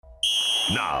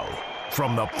Now,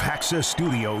 from the Paxa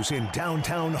Studios in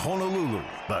downtown Honolulu,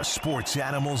 the Sports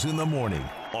Animals in the Morning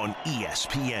on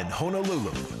ESPN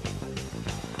Honolulu.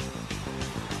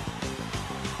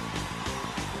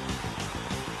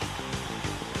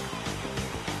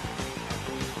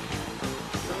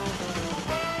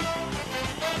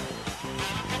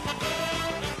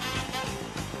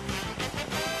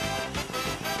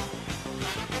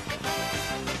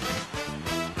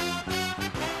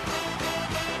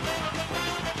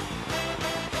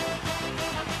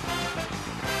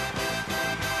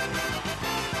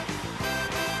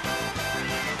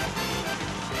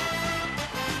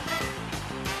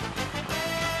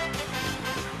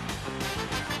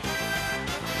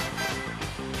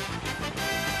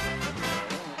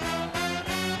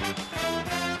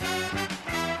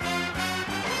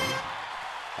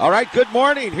 All right, good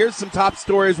morning. Here's some top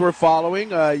stories we're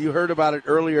following. You heard about it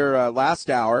earlier last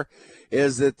hour,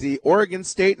 is that the Oregon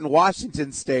State and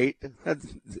Washington State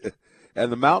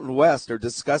and the Mountain West are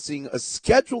discussing a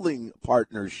scheduling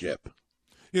partnership.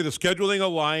 Yeah, the scheduling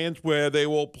alliance where they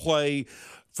will play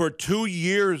for 2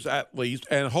 years at least,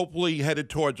 and hopefully headed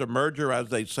towards a merger, as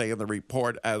they say in the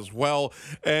report as well.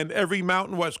 And every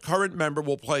Mountain West current member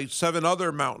will play 7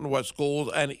 other Mountain West schools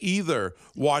and either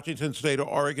Washington State or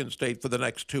Oregon State for the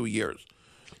next 2 years.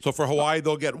 So for Hawaii,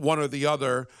 they'll get one or the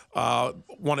other,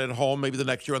 one at home, maybe the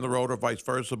next year on the road or vice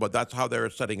versa, but that's how they're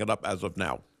setting it up as of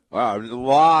now. Wow, a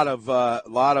lot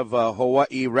of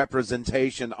Hawaii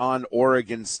representation on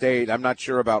Oregon State. I'm not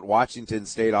sure about Washington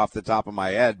State off the top of my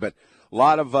head, but a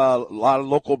lot of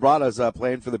local brothers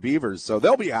playing for the Beavers, so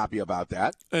they'll be happy about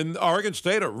that. And Oregon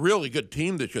State, a really good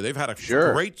team this year. They've had a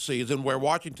great season where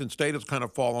Washington State has kind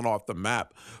of fallen off the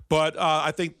map. But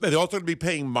I think they're also going to be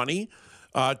paying money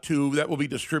that will be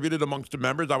distributed amongst the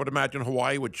members. I would imagine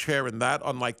Hawaii would share in that,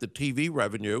 unlike the TV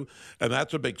revenue, and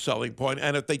that's a big selling point.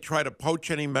 And if they try to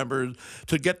poach any members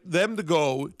to get them to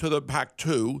go to the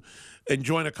Pac-2 and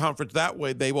join a conference that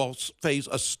way, they will face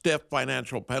a stiff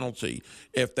financial penalty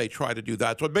if they try to do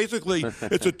that. So basically,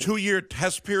 it's a 2-year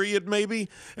test period maybe,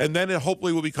 and then it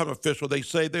hopefully will become official. They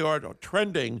say they are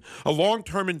trending a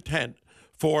long-term intent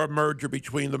for a merger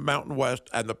between the Mountain West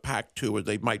and the Pac-2, as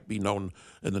they might be known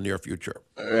in the near future.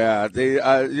 Yeah, they,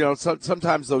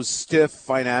 sometimes those stiff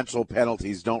financial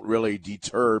penalties don't really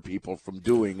deter people from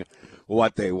doing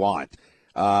what they want.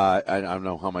 I don't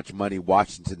know how much money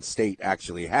Washington State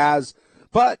actually has,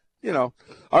 but, all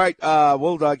right,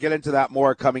 we'll get into that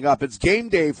more coming up. It's game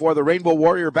day for the Rainbow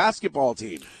Warrior basketball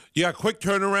team. Yeah, quick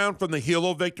turnaround from the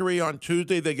Hilo victory on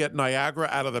Tuesday. They get Niagara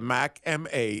out of the MAC,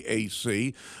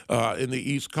 M-A-A-C, in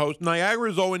the East Coast.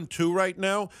 Niagara's 0-2 right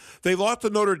now. They lost to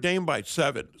Notre Dame by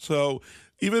 7, so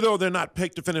even though they're not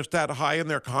picked to finish that high in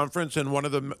their conference in one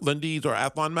of the Lindy's or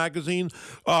Athlon magazines,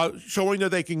 showing that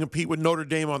they can compete with Notre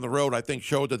Dame on the road, I think,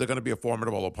 showed that they're going to be a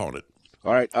formidable opponent.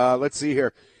 All right, let's see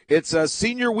here. It's a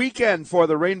senior weekend for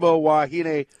the Rainbow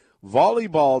Wahine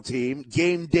volleyball team.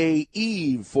 Game day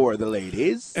eve for the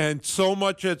ladies. And so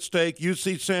much at stake.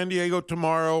 UC San Diego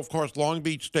tomorrow. Of course, Long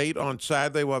Beach State on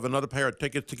Saturday. We'll have another pair of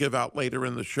tickets to give out later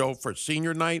in the show for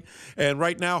senior night. And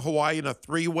right now, Hawaii in a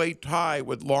 3-way tie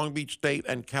with Long Beach State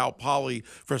and Cal Poly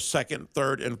for 2nd,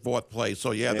 3rd, and 4th place.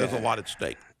 So, yeah, there's a lot at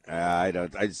stake. I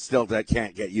still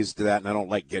can't get used to that, and I don't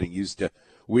like getting used to.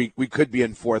 We could be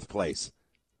in 4th place.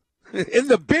 In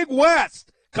the Big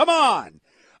West. Come on.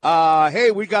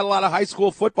 Hey, we got a lot of high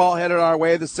school football headed our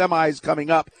way. The semis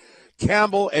coming up.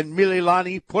 Campbell and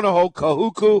Mililani, Punahou,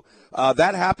 Kahuku.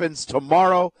 That happens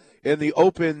tomorrow in the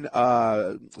Open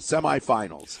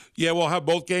semifinals. Yeah, we'll have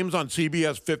both games on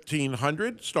CBS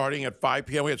 1500 starting at 5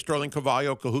 p.m. We had Sterling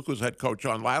Cavallo, Kahuku's head coach,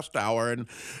 on last hour. And,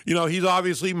 he's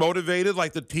obviously motivated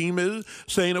like the team is,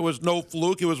 saying it was no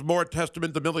fluke. It was more a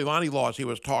testament to the Mililani loss he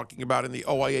was talking about in the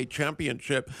OIA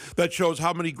championship that shows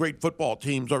how many great football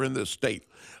teams are in this state.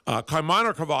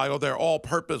 Kaimana Cavallo, their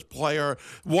all-purpose player,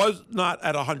 was not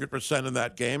at 100% in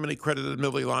that game, and he credited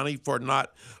Mililani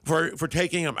for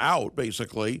taking him out,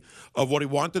 basically, of what he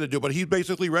wanted to do. But he's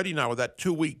basically ready now with that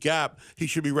 2-week gap. He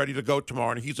should be ready to go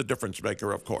tomorrow, and he's a difference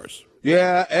maker, of course.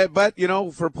 Yeah, but,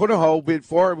 for Punahou,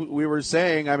 before we were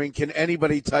saying, can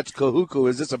anybody touch Kahuku?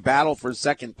 Is this a battle for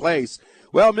 2nd place?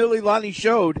 Well, Mililani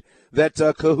showed that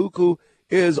Kahuku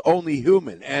is only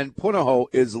human, and Punahou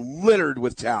is littered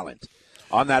with talent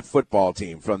on that football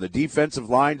team, from the defensive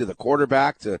line to the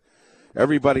quarterback to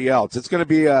everybody else. It's going to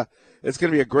be a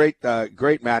great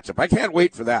matchup. I can't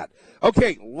wait for that.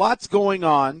 Okay, lots going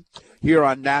on here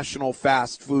on National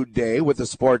Fast Food Day with the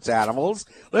Sports Animals.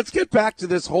 Let's get back to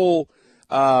this whole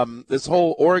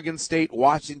Oregon State,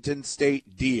 Washington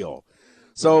State deal.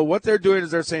 So what they're doing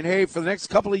is they're saying, hey, for the next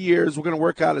couple of years, we're going to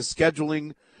work out a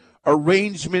scheduling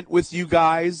arrangement with you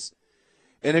guys?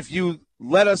 And if you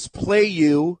let us play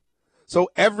you, so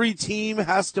every team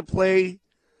has to play.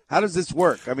 How does this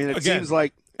work? I mean, it seems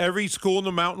like every school in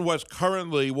the Mountain West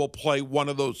currently will play one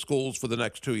of those schools for the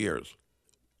next 2 years.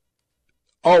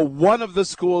 Oh, one of the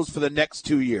schools for the next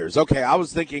 2 years. Okay, I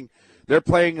was thinking they're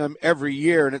playing them every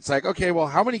year, and it's like, okay, well,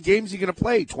 how many games are you going to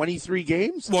play? 23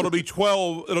 games? Well, it'll be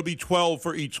 12. It'll be 12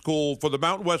 for each school. For the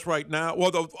Mountain West right now,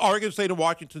 well, the Oregon State and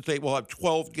Washington State will have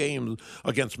 12 games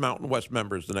against Mountain West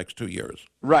members the next 2 years.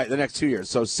 Right, the next 2 years.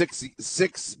 So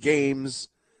six games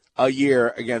a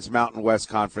year against Mountain West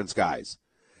Conference guys.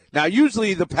 Now,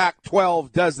 usually the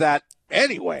Pac-12 does that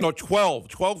anyway. No,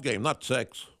 12 games, not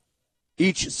 6.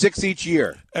 Six each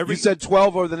year. You said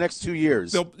 12 over the next 2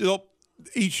 years.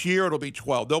 Each year it'll be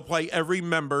 12. They'll play every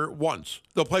member once.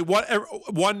 They'll play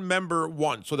one member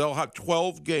once. So they'll have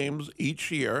 12 games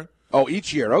each year. Oh,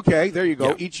 each year. Okay, there you go.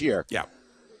 Yeah. Each year. Yeah.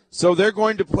 So they're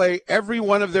going to play every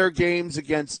one of their games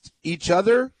against each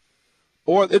other?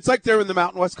 Or it's like they're in the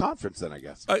Mountain West Conference then, I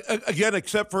guess. Again,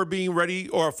 except for being ready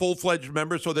or a full-fledged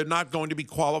member, so they're not going to be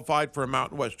qualified for a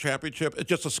Mountain West championship. It's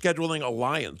just a scheduling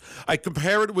alliance. I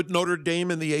compare it with Notre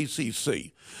Dame and the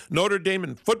ACC. Notre Dame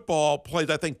in football plays,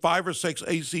 I think, 5 or 6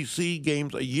 ACC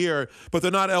games a year, but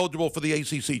they're not eligible for the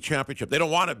ACC championship. They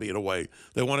don't want to be in a way.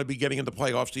 They want to be getting into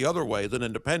playoffs the other way as an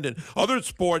independent. Other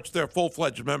sports, they're a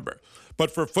full-fledged member. But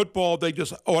for football, they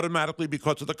just automatically,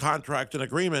 because of the contract and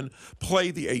agreement, play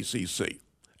the ACC.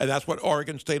 And that's what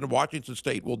Oregon State and Washington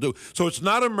State will do. So it's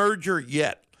not a merger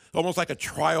yet, almost like a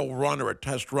trial run or a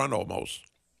test run almost.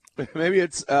 Maybe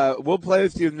it's we'll play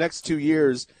with you the next 2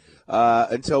 years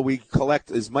until we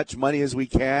collect as much money as we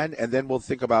can, and then we'll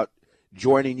think about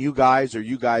joining you guys or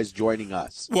you guys joining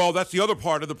us. Well, that's the other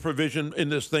part of the provision in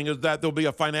this thing, is that there'll be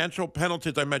a financial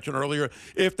penalty, as I mentioned earlier,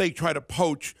 if they try to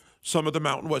poach some of the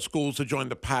Mountain West schools to join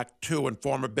the Pac-2 and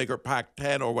form a bigger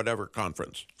Pac-10 or whatever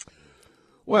conference.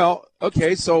 Well,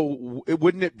 okay, so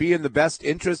wouldn't it be in the best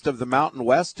interest of the Mountain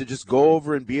West to just go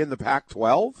over and be in the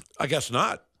Pac-12? I guess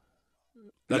not.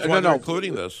 That's why they're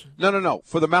including this. No.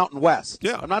 For the Mountain West.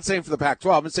 Yeah. I'm not saying for the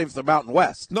Pac-12. I'm saying for the Mountain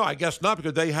West. No, I guess not,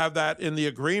 because they have that in the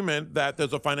agreement that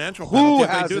there's a financial penalty. Who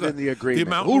has it in the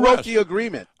agreement? Who wrote wrote the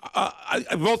agreement?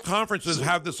 Both conferences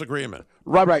have this agreement.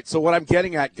 Right. So what I'm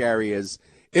getting at, Gary, is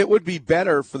it would be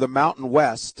better for the Mountain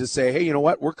West to say, hey, you know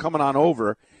what? We're coming on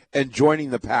over and joining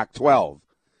the Pac-12.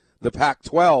 The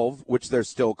Pac-12, which they're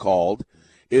still called,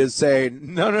 is saying,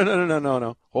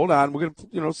 no. Hold on. We're going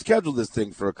to schedule this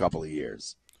thing for a couple of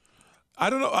years. I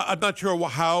don't know. I'm not sure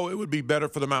how it would be better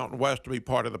for the Mountain West to be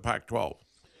part of the Pac-12.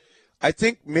 I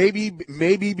think maybe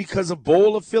because of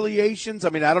bowl affiliations. I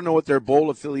mean, I don't know what their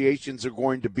bowl affiliations are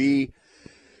going to be,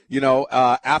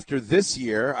 after this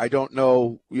year. I don't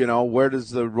know, where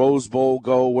does the Rose Bowl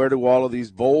go? Where do all of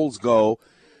these bowls go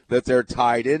that they're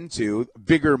tied into?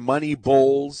 Bigger money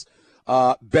bowls,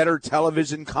 better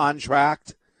television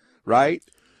contract, right?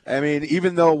 I mean,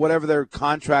 even though whatever their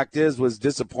contract was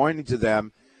disappointing to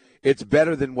them, it's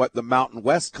better than what the Mountain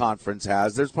West Conference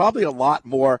has. There's probably a lot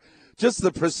more, just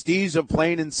the prestige of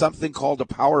playing in something called a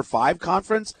Power 5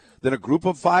 conference than a Group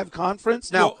of 5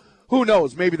 conference. Now, who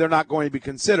knows? Maybe they're not going to be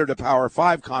considered a Power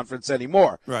 5 conference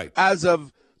anymore. Right. As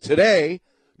of today,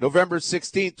 November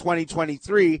 16th,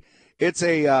 2023, it's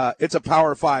a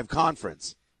Power 5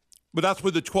 conference. But that's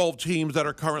with the 12 teams that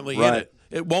are currently in it.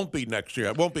 It won't be next year.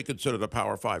 It won't be considered a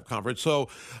Power 5 conference. So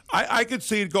I could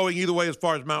see it going either way as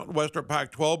far as Mountain West or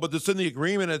Pac-12, but it's in the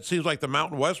agreement. It seems like the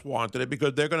Mountain West wanted it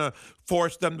because they're going to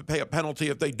force them to pay a penalty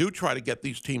if they do try to get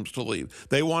these teams to leave.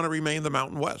 They want to remain the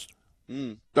Mountain West.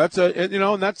 That's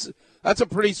a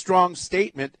pretty strong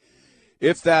statement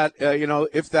if that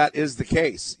is the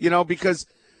case. Because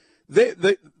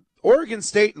the Oregon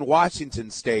State and Washington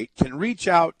State can reach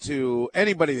out to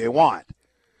anybody they want.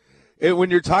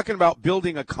 When you're talking about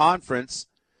building a conference,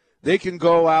 they can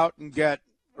go out and get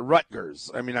Rutgers.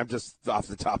 I mean, I'm just off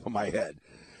the top of my head.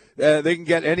 They can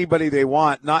get anybody they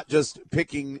want, not just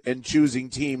picking and choosing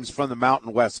teams from the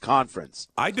Mountain West Conference.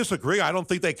 I disagree. I don't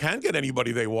think they can get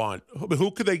anybody they want.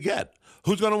 Who could they get?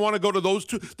 Who's going to want to go to those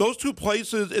two? Those two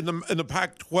places in the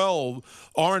Pac-12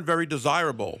 aren't very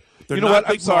desirable. They're you know what?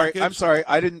 I'm sorry.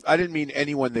 I didn't mean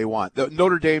anyone they want.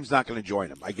 Notre Dame's not going to join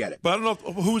them. I get it. But I don't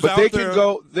know who's but out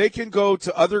there. They can go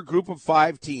to other Group of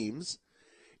 5 teams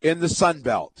in the Sun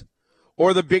Belt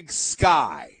or the Big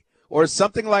Sky or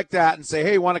something like that and say,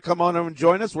 hey, want to come on and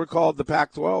join us? We're called the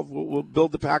Pac-12. We'll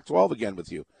build the Pac-12 again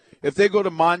with you. If they go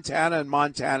to Montana and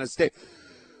Montana State,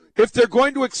 if they're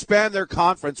going to expand their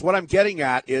conference, what I'm getting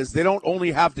at is they don't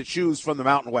only have to choose from the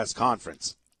Mountain West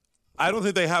Conference. I don't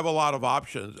think they have a lot of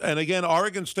options. And again,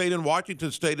 Oregon State and Washington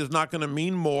State is not going to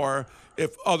mean more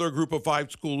if other Group of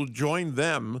 5 schools join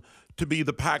them to be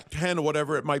the Pac-10 or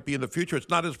whatever it might be in the future. It's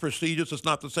not as prestigious. It's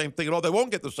not the same thing at all. They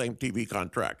won't get the same TV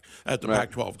contract as the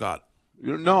Pac-12 got.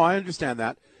 No, I understand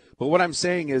that. But what I'm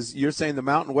saying is you're saying the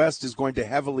Mountain West is going to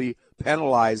heavily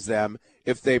penalize them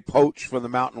if they poach from the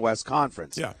Mountain West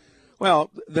Conference. Yeah.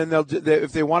 Well, then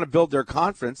if they want to build their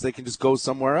conference, they can just go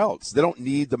somewhere else. They don't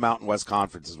need the Mountain West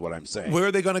Conference is what I'm saying. Where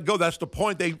are they going to go? That's the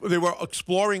point. They were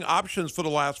exploring options for the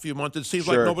last few months. It seems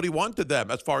like nobody wanted them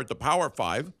as far as the Power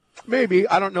 5. Maybe.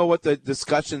 I don't know what the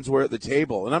discussions were at the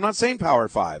table. And I'm not saying Power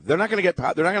 5. They're not going to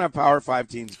have Power 5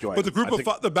 teams join. But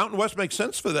the Mountain West makes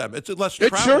sense for them. It's less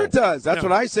travel. It sure does. That's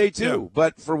what I say too. Yeah.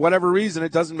 But for whatever reason,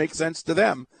 it doesn't make sense to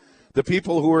them, the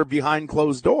people who are behind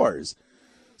closed doors.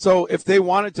 So if they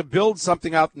wanted to build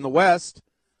something out in the West,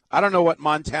 I don't know what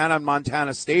Montana and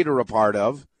Montana State are a part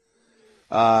of.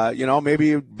 Maybe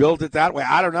you build it that way.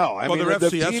 I don't know. I mean, the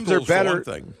teams are better.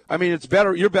 I mean, it's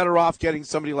better. You're better off getting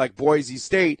somebody like Boise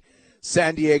State,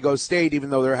 San Diego State, even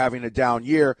though they're having a down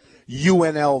year,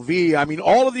 UNLV. I mean,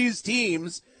 all of these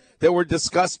teams that were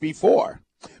discussed before.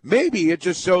 Maybe it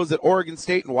just shows that Oregon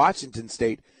State and Washington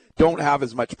State don't have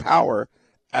as much power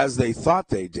as they thought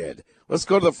they did. Let's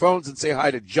go to the phones and say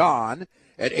hi to John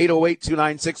at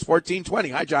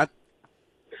 808-296-1420. Hi, John.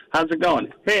 How's it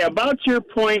going? Hey, about your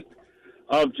point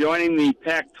of joining the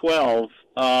Pac-12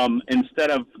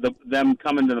 instead of them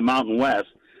coming to the Mountain West,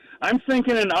 I'm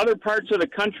thinking in other parts of the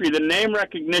country, the name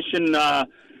recognition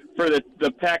for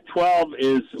the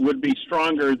Pac-12 would be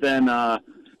stronger than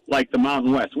like the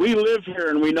Mountain West. We live here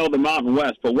and we know the Mountain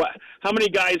West, but how many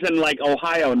guys in like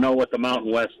Ohio know what the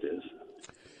Mountain West is?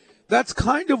 That's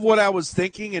kind of what I was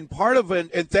thinking, and part of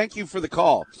it, and thank you for the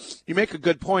call. You make a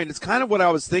good point. It's kind of what I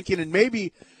was thinking, and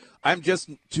maybe I'm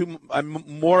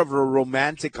more of a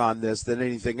romantic on this than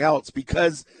anything else,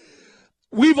 because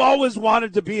we've always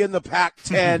wanted to be in the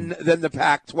Pac-10 than the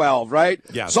Pac-12, right?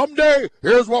 Yes. Someday,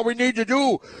 here's what we need to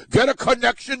do. Get a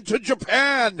connection to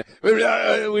Japan.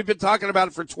 We've been talking about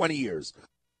it for 20 years.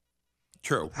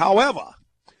 True. However,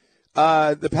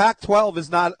 the Pac-12 is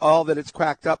not all that it's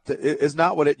cracked up to, is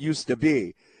not what it used to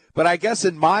be. But I guess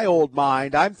in my old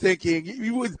mind, I'm thinking,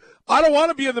 I don't want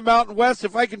to be in the Mountain West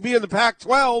if I can be in the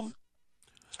Pac-12.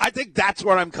 I think that's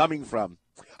where I'm coming from.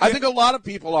 I think a lot of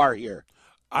people are here.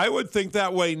 I would think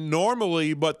that way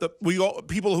normally, but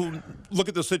people who look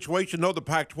at the situation know the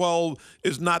Pac-12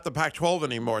 is not the Pac-12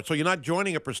 anymore. So you're not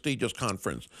joining a prestigious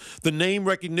conference. The name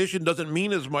recognition doesn't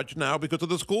mean as much now because of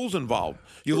the schools involved.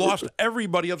 You lost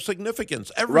everybody of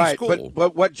significance, every school. Right,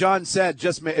 but what John said,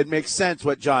 it makes sense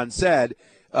what John said.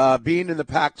 Being in the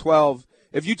Pac-12,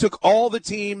 if you took all the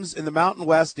teams in the Mountain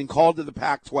West and called it the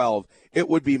Pac-12, it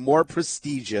would be more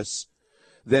prestigious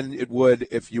than it would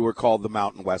if you were called the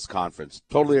Mountain West Conference.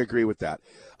 Totally agree with that.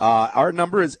 Our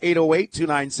number is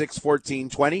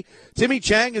 808-296-1420. Timmy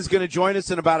Chang is going to join us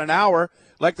in about an hour.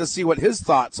 I'd like to see what his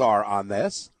thoughts are on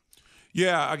this.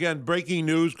 Yeah, again, breaking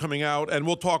news coming out, and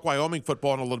we'll talk Wyoming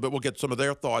football in a little bit. We'll get some of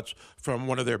their thoughts from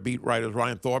one of their beat writers,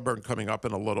 Ryan Thorburn, coming up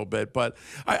in a little bit. But,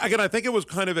 I think it was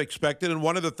kind of expected, and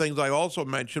one of the things I also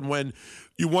mentioned, when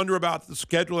you wonder about the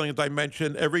scheduling, as I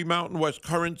mentioned, every Mountain West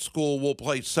current school will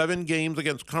play 7 games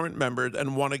against current members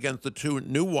and 1 against the 2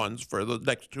 new ones for the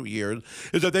next 2 years,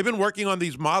 is that they've been working on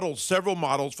these models, several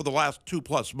models, for the last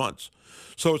 2+ months.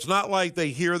 So it's not like they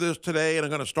hear this today and are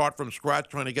going to start from scratch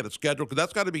trying to get it scheduled, because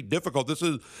that's got to be difficult. This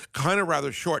is kind of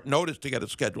rather short notice to get it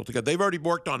scheduled together. They've already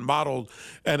worked on models,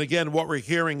 and again, what we're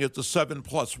hearing is the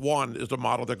 7+1 is the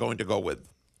model they're going to go with.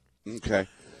 Okay.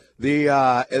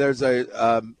 There's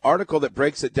a article that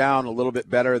breaks it down a little bit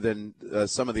better than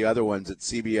some of the other ones at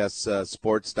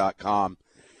CBSSports.com.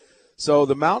 So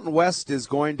the Mountain West is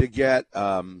going to get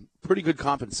pretty good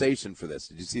compensation for this.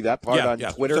 Did you see that part on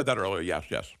Twitter? I said that earlier.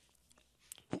 Yes.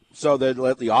 So they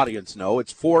let the audience know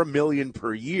it's $4 million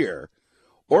per year.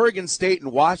 Oregon State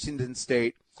and Washington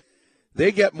State,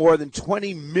 they get more than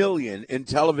 $20 million in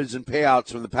television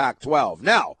payouts from the Pac-12.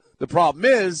 Now, the problem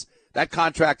is that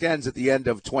contract ends at the end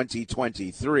of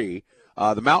 2023.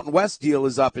 The Mountain West deal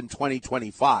is up in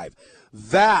 2025.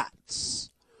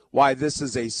 That's why this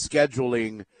is a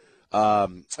scheduling.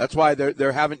 That's why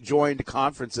they haven't joined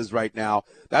conferences right now.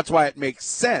 That's why it makes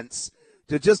sense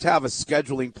to just have a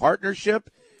scheduling partnership,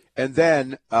 and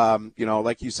then,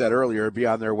 like you said earlier, be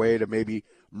on their way to maybe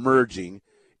merging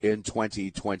in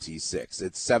 2026.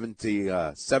 It's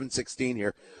 7:16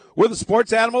 here. We're the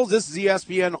Sports Animals. This is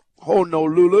ESPN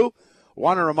Honolulu.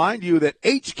 Want to remind you that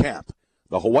HCAMP,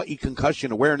 the Hawaii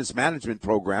Concussion Awareness Management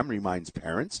Program, reminds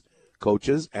parents,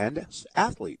 coaches, and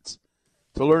athletes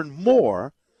to learn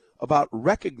more about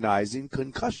recognizing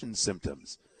concussion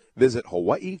symptoms. Visit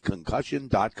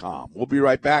HawaiiConcussion.com. We'll be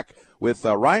right back with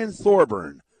Ryan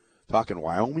Thorburn talking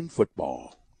Wyoming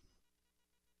football.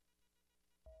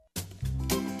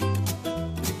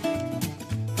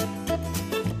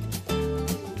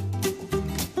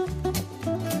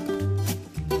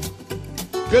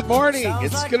 Good morning.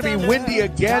 It's going to be windy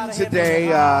again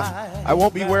today. I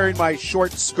won't be wearing my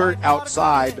short skirt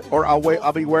outside, or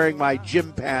I'll be wearing my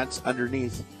gym pants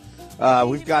underneath.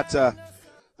 We've got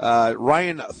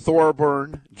Ryan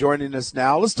Thorburn joining us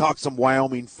now. Let's talk some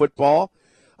Wyoming football.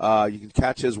 You can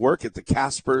catch his work at the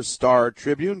Casper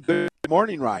Star-Tribune. Good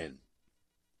morning, Ryan.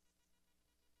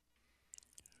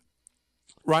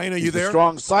 Ryan, are you there? The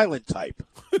strong silent type.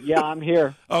 Yeah, I'm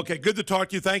here. Okay, good to talk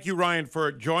to you. Thank you, Ryan,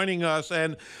 for joining us.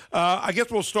 And I guess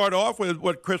we'll start off with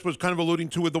what Chris was kind of alluding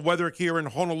to with the weather here in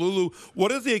Honolulu.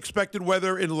 What is the expected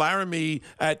weather in Laramie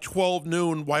at 12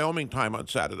 noon Wyoming time on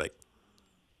Saturday?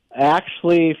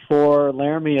 Actually, for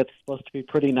Laramie, it's supposed to be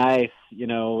pretty nice, in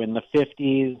the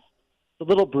 50s. It's a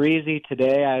little breezy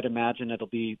today. I'd imagine it'll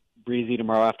be breezy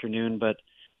tomorrow afternoon, but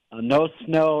no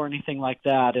snow or anything like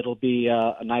that. It'll be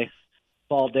a nice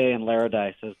fall day in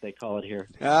Laradise, as they call it here.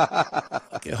 Yeah,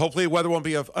 hopefully weather won't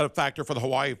be a factor for the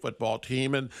Hawaii football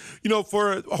team. And,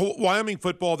 for Wyoming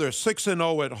football, they're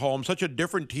 6-0 at home. Such a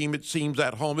different team, it seems,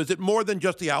 at home. Is it more than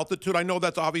just the altitude? I know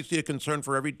that's obviously a concern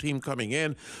for every team coming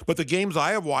in. But the games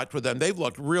I have watched with them, they've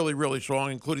looked really, really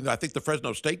strong, including, I think, the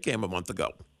Fresno State game a month ago.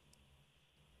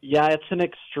 Yeah, it's an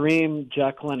extreme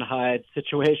Jekyll and Hyde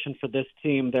situation for this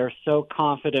team. They're so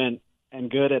confident and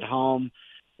good at home.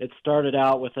 It started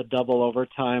out with a double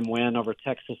overtime win over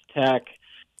Texas Tech.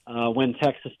 When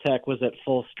Texas Tech was at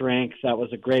full strength, that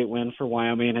was a great win for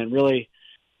Wyoming and really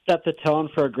set the tone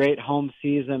for a great home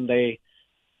season. They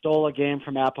stole a game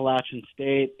from Appalachian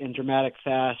State in dramatic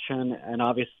fashion, and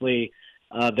obviously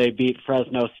they beat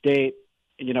Fresno State,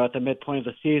 at the midpoint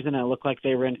of the season, and it looked like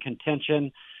they were in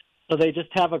contention. So they just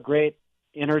have a great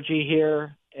energy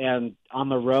here, and on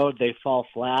the road they fall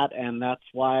flat, and that's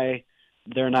why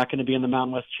they're not going to be in the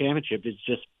Mountain West Championship. It's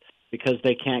just because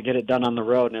they can't get it done on the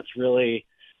road, and it's really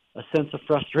a sense of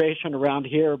frustration around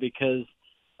here because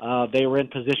they were in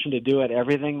position to do it.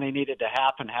 Everything they needed to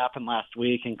happened last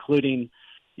week, including,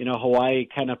 Hawaii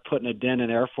kind of putting a dent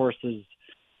in Air Force's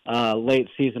late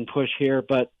season push here.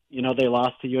 But, they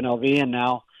lost to UNLV, and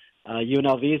now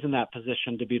UNLV is in that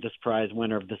position to be the surprise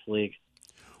winner of this league.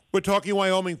 We're talking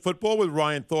Wyoming football with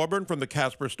Ryan Thorburn from the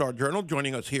Casper Star-Journal,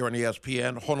 joining us here on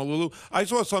ESPN Honolulu. I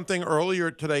saw something earlier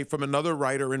today from another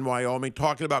writer in Wyoming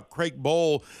talking about Craig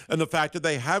Bohl and the fact that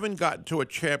they haven't gotten to a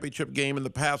championship game in the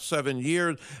past 7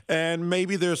 years, and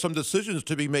maybe there's some decisions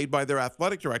to be made by their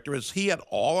athletic director. Is he at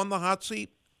all on the hot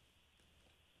seat?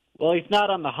 Well, he's not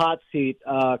on the hot seat.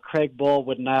 Craig Bohl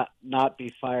would not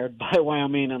be fired by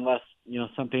Wyoming unless,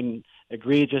 something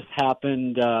egregious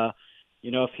happened,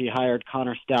 if he hired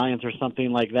Connor Stallions or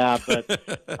something like that. But,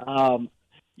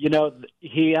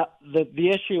 the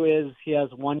issue is he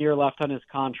has 1 year left on his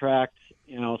contract,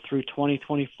 through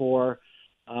 2024.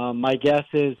 My guess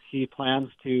is he plans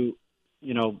to,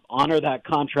 honor that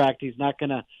contract. He's not going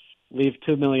to leave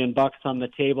 $2 million on the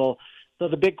table. So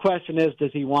the big question is,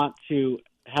 does he want to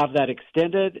have that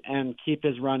extended and keep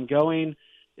his run going?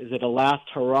 Is it a last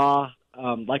hurrah?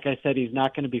 Like I said, he's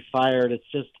not going to be fired. It's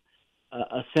just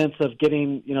a sense of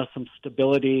getting, some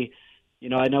stability.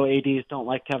 I know ADs don't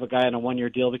like to have a guy on a 1 year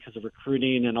deal because of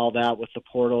recruiting and all that with the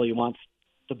portal. You want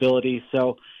stability.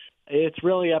 So it's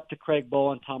really up to Craig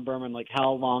Bohl and Tom Berman,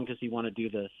 how long does he want to do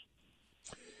this?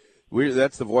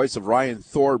 That's the voice of Ryan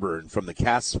Thorburn from the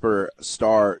Casper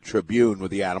Star-Tribune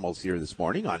with the Animals here this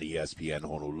morning on ESPN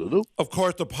Honolulu. Of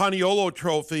course, the Paniolo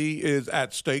Trophy is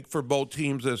at stake for both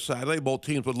teams this Saturday. Both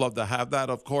teams would love to have that,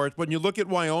 of course. When you look at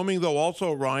Wyoming, though,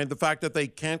 also, Ryan, the fact that they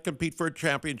can't compete for a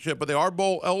championship, but they are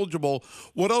bowl eligible,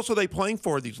 what else are they playing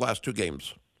for these last two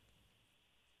games?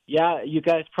 Yeah, you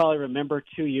guys probably remember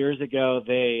 2 years ago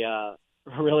they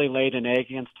really laid an egg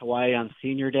against Hawaii on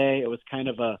Senior Day. It was kind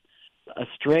of a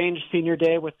strange Senior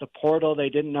Day with the portal. They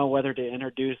didn't know whether to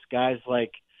introduce guys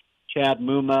like Chad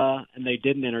Muma, and they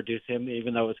didn't introduce him,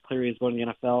 even though it was clear he was going to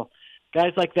the NFL.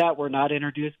 Guys like that were not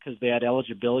introduced because they had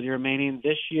eligibility remaining.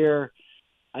 This year,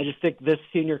 I just think this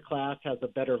senior class has a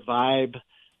better vibe.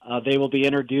 They will be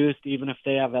introduced even if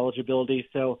they have eligibility.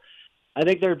 So I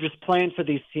think they're just playing for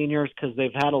these seniors because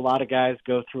they've had a lot of guys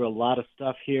go through a lot of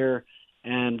stuff here,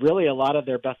 and really a lot of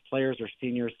their best players are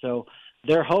seniors. So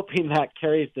they're hoping that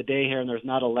carries the day here and there's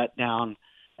not a letdown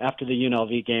after the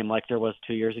UNLV game like there was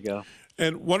 2 years ago.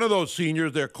 And one of those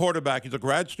seniors, their quarterback, he's a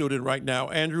grad student right now,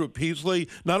 Andrew Peasley,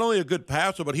 not only a good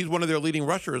passer, but he's one of their leading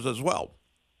rushers as well.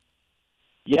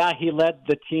 Yeah, he led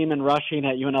the team in rushing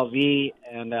at UNLV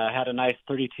and had a nice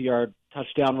 32-yard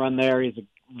touchdown run there. He's a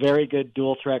very good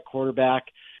dual-threat quarterback.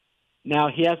 Now,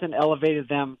 he hasn't elevated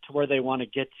them to where they want to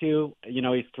get to. You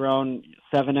know, he's thrown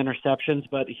 7 interceptions,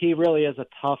 but he really is a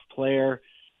tough player,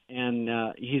 and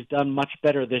he's done much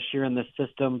better this year in this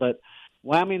system. But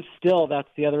Wyoming still, that's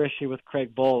the other issue with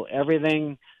Craig Bull.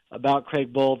 Everything about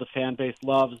Craig Bull, the fan base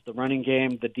loves, the running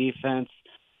game, the defense,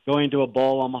 going to a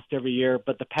bowl almost every year,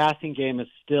 but the passing game is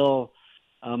still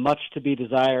much to be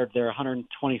desired. They're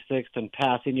 126th in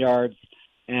passing yards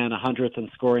and 100th in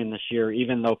scoring this year,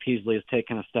 even though Peasley has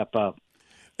taken a step up.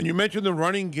 And you mentioned the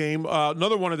running game.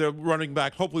 Another one of their running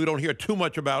backs, hopefully we don't hear too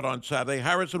much about on Saturday,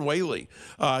 Harrison Whaley.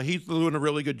 He's doing a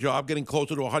really good job getting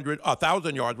closer to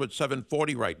 1,000 yards with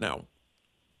 740 right now.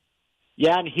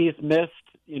 Yeah, and he's missed,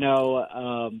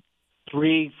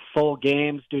 3 full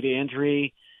games due to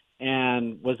injury,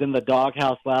 and was in the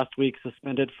doghouse last week,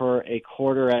 suspended for a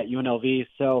quarter at UNLV.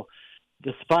 So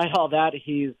despite all that,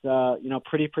 he's,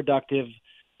 pretty productive.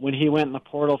 When he went in the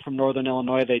portal from Northern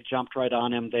Illinois, they jumped right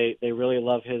on him. They really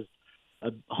love his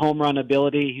home run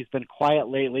ability. He's been quiet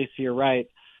lately, so you're right.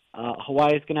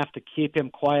 Hawaii's going to have to keep him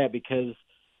quiet because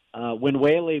when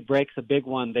Whaley breaks a big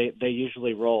one, they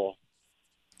usually roll.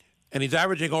 And he's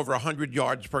averaging over 100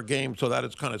 yards per game, so that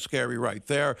is kind of scary right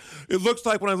there. It looks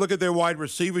like when I look at their wide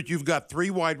receivers, you've got 3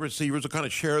 wide receivers who kind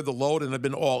of share the load and have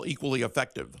been all equally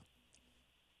effective.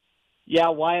 Yeah,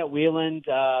 Wyatt Wieland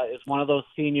is one of those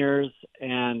seniors,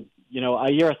 and,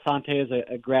 Ayir Asante is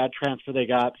a grad transfer they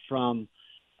got from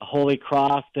Holy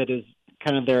Cross that is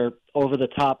kind of their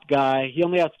over-the-top guy. He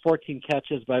only has 14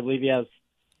 catches, but I believe he has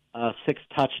 6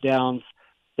 touchdowns.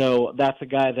 So that's a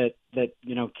guy that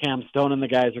Cam Stone and the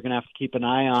guys are going to have to keep an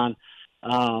eye on.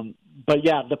 But,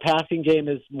 yeah, the passing game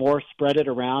is more spreaded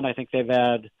around. I think they've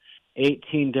had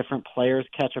 18 different players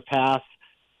catch a pass.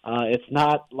 It's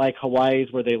not like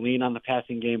Hawaii's where they lean on the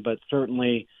passing game, but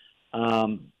certainly,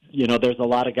 there's a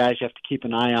lot of guys you have to keep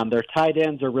an eye on. Their tight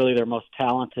ends are really their most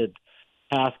talented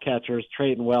pass catchers,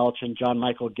 Trayton Welch and John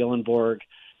Michael Gillenborg.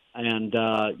 And,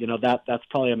 that's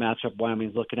probably a matchup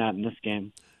Wyoming's looking at in this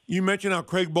game. You mentioned how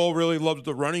Craig Bull really loves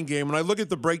the running game. When I look at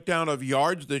the breakdown of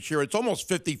yards this year, it's almost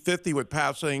 50-50 with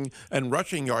passing and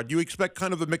rushing yard. Do you expect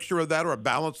kind of a mixture of that or a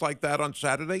balance like that on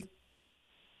Saturday?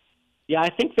 Yeah, I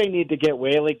think they need to get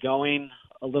Whaley going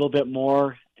a little bit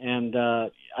more, and I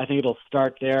think it'll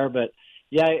start there. But,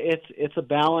 yeah, it's a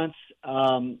balance.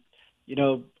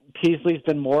 Peasley's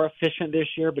been more efficient this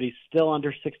year, but he's still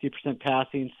under 60%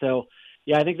 passing. So,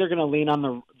 yeah, I think they're going to lean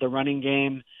on the running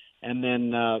game and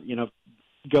then,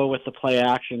 go with the play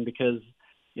action because,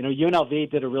 UNLV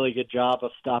did a really good job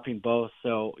of stopping both.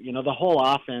 So, the whole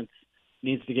offense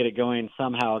needs to get it going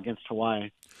somehow against Hawaii.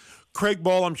 Craig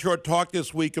Bull, I'm sure, talked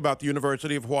this week about the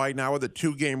University of Hawaii now with a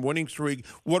 2-game winning streak.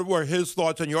 What were his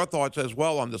thoughts and your thoughts as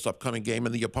well on this upcoming game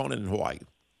and the opponent in Hawaii?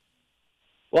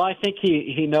 Well, I think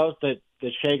he knows that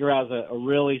Shager has a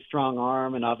really strong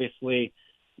arm, and obviously,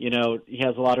 he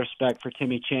has a lot of respect for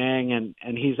Timmy Chang,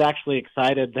 and he's actually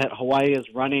excited that Hawaii is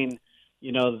running,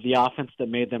 the offense that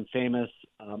made them famous.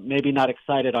 Maybe not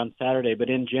excited on Saturday, but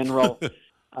in general,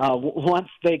 once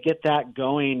they get that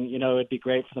going, it'd be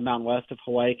great for the Mountain West if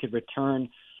Hawaii could return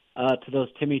to those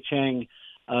Timmy Chang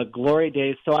glory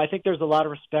days. So I think there's a lot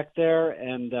of respect there,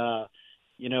 and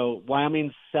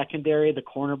Wyoming's secondary, the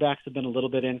cornerbacks have been a little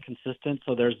bit inconsistent,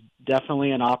 so there's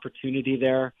definitely an opportunity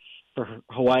there for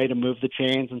Hawaii to move the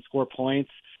chains and score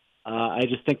points. I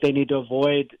just think they need to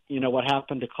avoid, what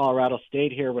happened to Colorado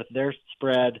State here with their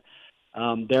spread.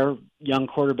 Their young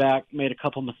quarterback made a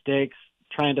couple mistakes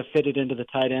trying to fit it into the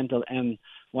tight end, and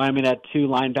Wyoming had 2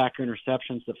 linebacker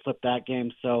interceptions that flipped that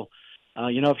game. So,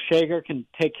 if Shager can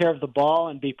take care of the ball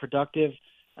and be productive,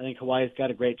 I think Hawaii's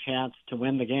got a great chance to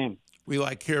win the game. We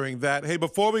like hearing that. Hey,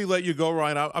 before we let you go,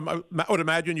 Ryan, I would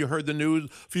imagine you heard the news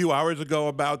a few hours ago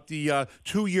about the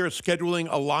 2-year scheduling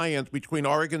alliance between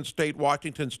Oregon State,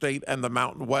 Washington State, and the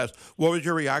Mountain West. What was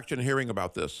your reaction hearing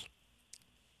about this?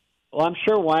 Well, I'm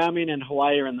sure Wyoming and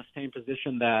Hawaii are in the same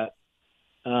position that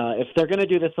if they're going to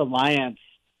do this alliance,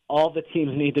 all the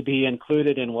teams need to be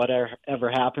included in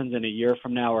whatever happens in a year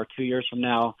from now or 2 years from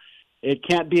now. It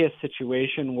can't be a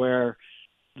situation where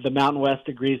the Mountain West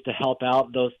agrees to help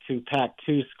out those 2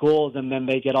 Pac-2 schools, and then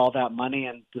they get all that money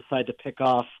and decide to pick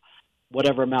off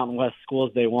whatever Mountain West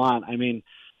schools they want. I mean,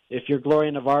 if you're Gloria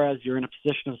Nevarez, you're in a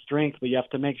position of strength, but you have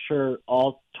to make sure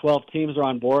all 12 teams are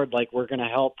on board, like we're going to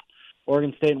help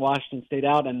Oregon State and Washington State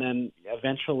out, and then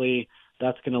eventually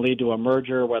that's going to lead to a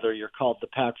merger, whether you're called the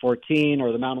Pac-14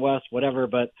 or the Mountain West, whatever.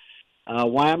 But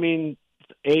Wyoming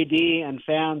AD and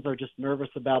fans are just nervous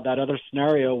about that other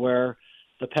scenario where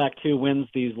the Pac-2 wins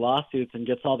these lawsuits and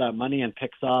gets all that money and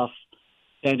picks off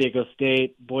San Diego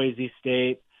State, Boise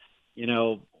State,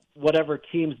 whatever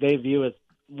teams they view as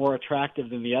more attractive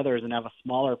than the others, and have a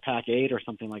smaller Pac-8 or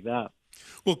something like that.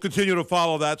 We'll continue to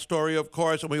follow that story, of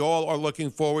course, and we all are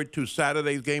looking forward to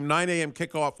Saturday's game. 9 a.m.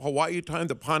 kickoff Hawaii time.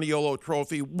 The Paniolo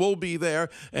Trophy will be there,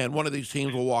 and one of these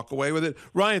teams will walk away with it.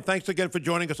 Ryan, thanks again for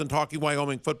joining us and talking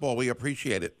Wyoming football. We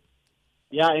appreciate it.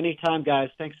 Yeah, anytime, guys.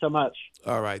 Thanks so much.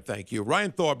 All right, thank you.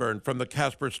 Ryan Thorburn from the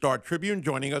Casper Star-Tribune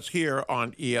joining us here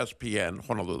on ESPN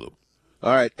Honolulu.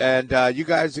 All right, and you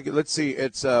guys, let's see.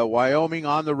 It's Wyoming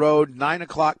on the road, 9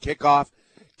 o'clock kickoff.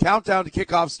 Countdown to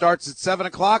kickoff starts at 7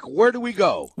 o'clock. Where do we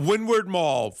go? Windward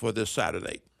Mall for this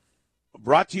Saturday.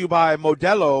 Brought to you by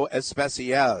Modelo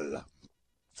Especial.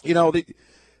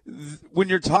 When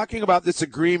you're talking about this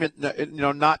agreement,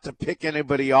 not to pick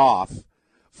anybody off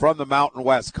from the Mountain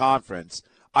West Conference,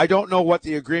 I don't know what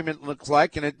the agreement looks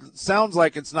like, and it sounds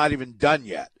like it's not even done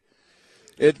yet.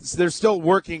 They're still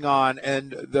working on,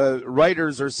 and the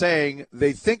writers are saying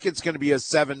they think it's going to be a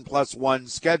 7+1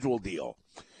 schedule deal.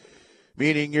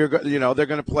 Meaning they're going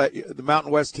to play, the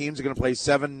Mountain West teams are going to play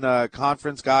 7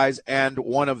 conference guys and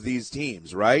one of these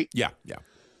teams, right? Yeah.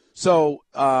 So,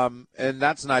 and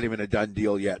that's not even a done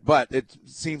deal yet, but it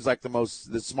seems like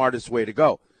the smartest way to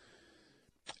go.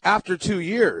 After 2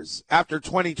 years, after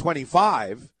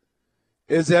 2025,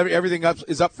 everything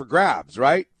is up for grabs,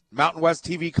 right? Mountain West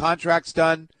TV contract's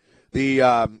done. The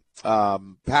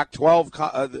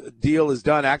Pac-12 deal is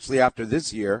done actually after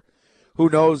this year. Who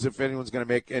knows if anyone's going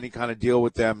to make any kind of deal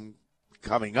with them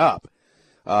coming up,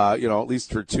 at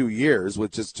least for 2 years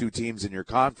with just 2 teams in your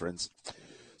conference.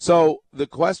 So the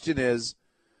question is,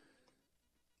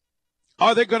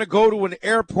 are they going to go to an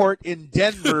airport in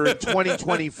Denver in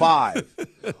 2025?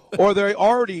 Or they're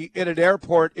already in an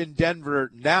airport in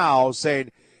Denver now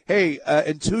saying, hey,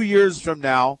 in 2 years from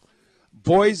now,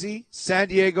 Boise, San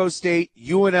Diego State,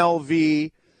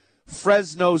 UNLV,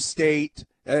 Fresno State,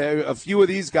 a few of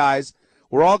these guys,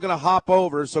 we're all going to hop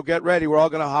over, so get ready. We're all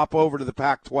going to hop over to the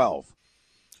Pac-12.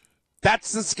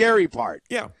 That's the scary part.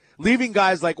 Yeah. Leaving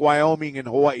guys like Wyoming and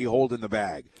Hawaii holding the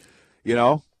bag,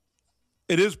 It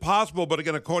is possible, but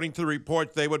again, according to the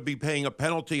reports, they would be paying a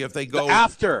penalty if they go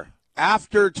after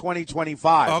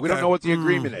 2025. Okay. We don't know what the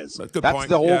agreement is. That's a good point.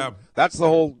 That's the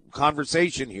whole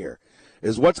conversation here,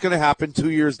 is what's going to happen 2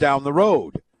 years down the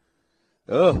road.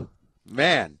 Oh,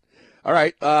 man. All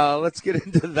right, let's get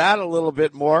into that a little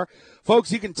bit more.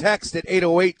 Folks, you can text at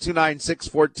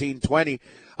 808-296-1420.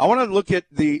 I want to look at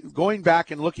going back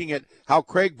and looking at how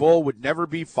Craig Bull would never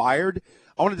be fired.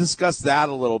 I want to discuss that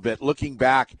a little bit, looking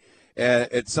back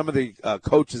at some of the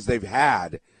coaches they've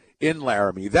had in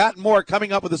Laramie. That and more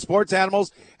coming up with the sports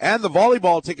animals and the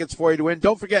volleyball tickets for you to win.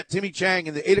 Don't forget Timmy Chang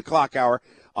in the 8 o'clock hour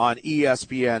on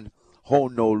ESPN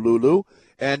Honolulu.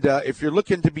 And if you're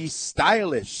looking to be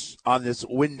stylish on this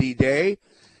windy day,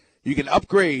 you can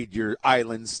upgrade your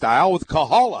island style with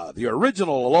Kahala, the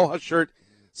original Aloha shirt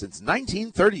since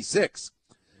 1936.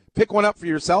 Pick one up for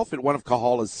yourself at one of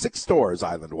Kahala's 6 stores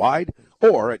island-wide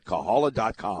or at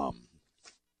kahala.com.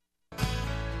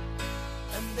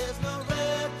 And there's no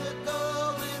record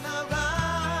going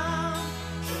around,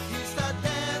 so you start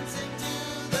dancing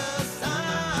to the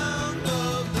sound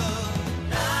of the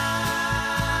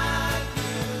night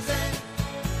music,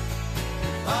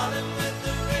 falling with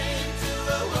the rain to a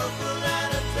whirlpool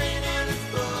and a train, and it's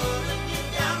pulling you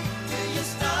down till you're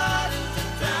starting to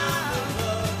drown.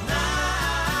 The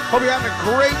night. Hope you're having a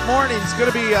great morning. It's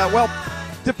going to be,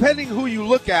 depending who you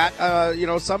look at,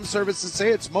 some services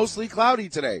say it's mostly cloudy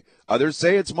today. Others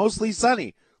say it's mostly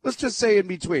sunny. Let's just say in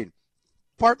between.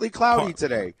 Partly cloudy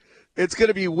today. It's going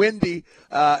to be windy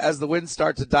as the winds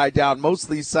start to die down.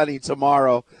 Mostly sunny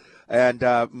tomorrow. And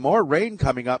more rain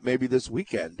coming up maybe this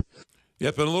weekend. Yeah,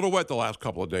 it's been a little wet the last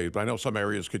couple of days, but I know some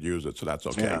areas could use it, so that's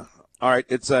okay. Yeah. All right.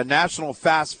 It's a National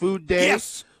Fast Food Day.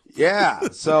 Yes. Yeah.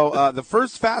 So the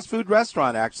first fast food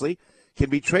restaurant, actually, can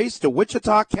be traced to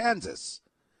Wichita, Kansas.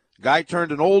 Guy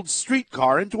turned an old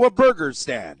streetcar into a burger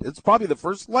stand. It's probably the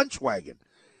first lunch wagon.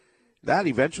 That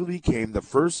eventually became the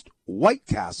first White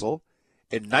Castle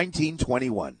in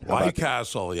 1921. White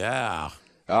Castle, yeah.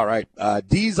 All right.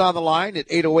 Dee's on the line at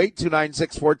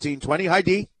 808-296-1420. Hi,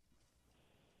 Dee.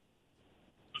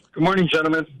 Good morning,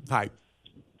 gentlemen. Hi.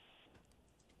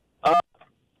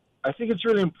 I think it's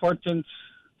really important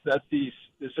that this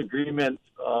agreement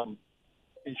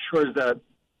ensures that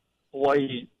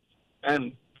Hawaii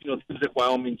and teams like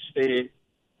Wyoming stay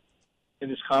in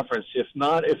this conference. If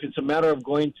not, if it's a matter of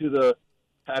going to the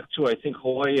Pac-2, I think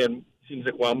Hawaii and teams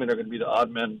like Wyoming are going to be the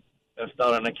odd men left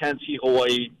out, and I can't see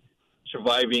Hawaii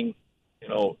surviving,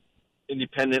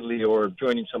 independently or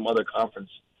joining some other conference.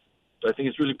 So I think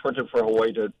it's really important for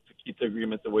Hawaii to keep the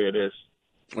agreement the way it is.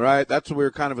 Right. That's what we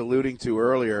were kind of alluding to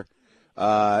earlier.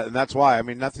 And that's why, I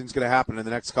mean, nothing's going to happen in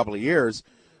the next couple of years.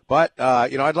 But,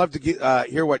 I'd love to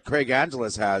hear what Craig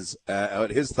Angeles has,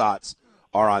 what his thoughts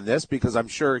are on this, because I'm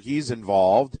sure he's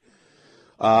involved,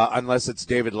 unless it's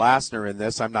David Lassner in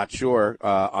this. I'm not sure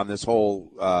on this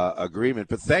whole agreement.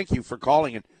 But thank you for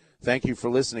calling and thank you for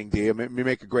listening, D. You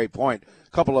make a great point. A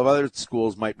couple of other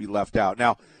schools might be left out.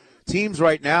 Now, teams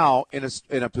right now in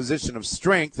a position of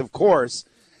strength, of course,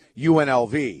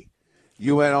 UNLV.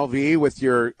 UNLV with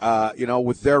your,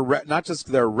 with their not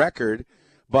just their record,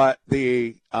 but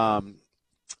the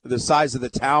size of the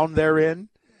town they're in.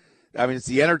 I mean, it's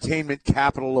the entertainment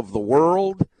capital of the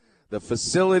world, the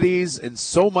facilities, and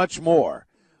so much more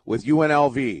with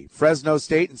UNLV. Fresno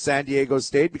State and San Diego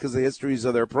State because of the histories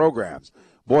of their programs.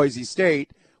 Boise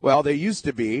State, well, they used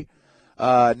to be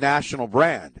a national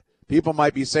brand. People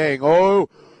might be saying, people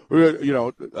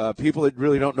that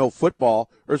really don't know football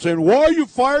are saying, why you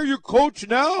fire your coach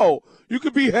now? You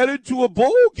could be headed to a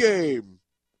bowl game.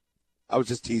 I was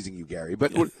just teasing you, Gary.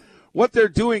 But what they're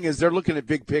doing is they're looking at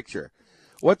big picture.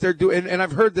 What they're doing, and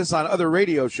I've heard this on other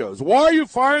radio shows. Why are you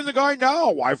firing the guy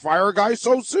now? Why fire a guy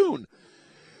so soon?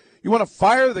 You want to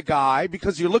fire the guy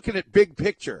because you're looking at big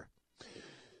picture.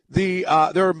 There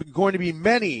are going to be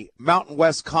many Mountain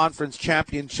West Conference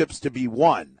championships to be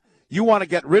won. You want to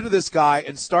get rid of this guy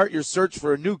and start your search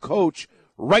for a new coach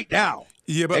right now.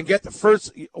 Yeah, and get the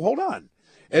first – hold on.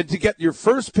 And to get your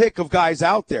first pick of guys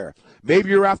out there. Maybe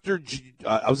you're after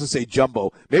I was going to say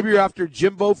Jumbo. Maybe you're after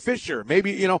Jimbo Fisher.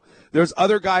 Maybe, there's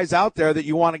other guys out there that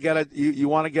you want to get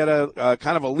a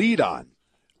kind of a lead on.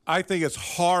 I think it's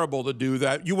horrible to do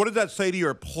that. What does that say to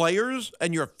your players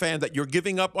and your fans, that you're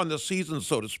giving up on the season,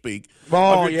 so to speak,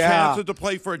 of your chances to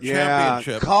play for a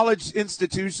championship? College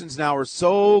institutions now are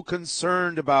so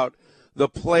concerned about the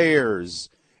players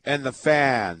and the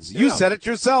fans. You said it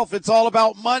yourself. It's all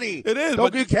about money. It is.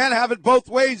 You can't have it both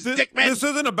ways, Dickman. This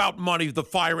isn't about money, the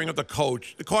firing of the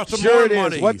coach. It costs them more money. Sure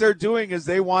it is. What they're doing is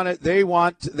they want to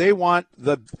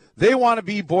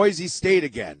be Boise State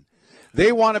again.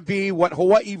 They want to be what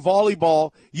Hawaii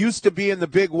volleyball used to be in the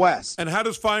Big West. And how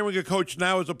does firing a coach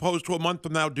now as opposed to a month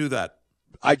from now do that?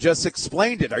 I just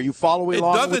explained it. Are you following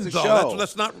along with the show?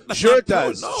 That's not sure it true.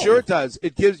 does. No. Sure it does.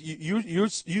 It gives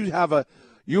you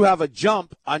have a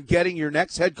jump on getting your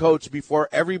next head coach before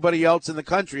everybody else in the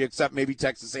country except maybe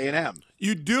Texas A&M.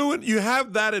 You do it. You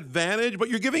have that advantage, but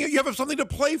you have something to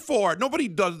play for. Nobody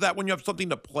does that when you have something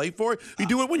to play for. You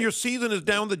do it when your season is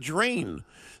down the drain.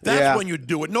 That's when you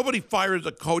do it. Nobody fires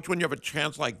a coach when you have a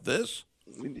chance like this.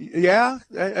 Yeah,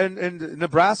 and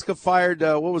Nebraska fired,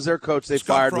 what was their coach they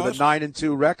Scott fired Frost? with a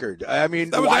 9-2 record? I mean,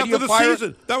 that was why after do you the fire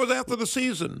season. That was after the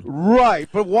season. Right,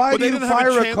 but why do you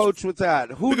fire a coach with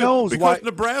that? Who knows why? Because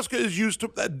Nebraska is used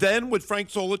to, then when Frank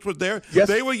Solich was there,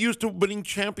 they were used to winning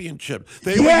championships.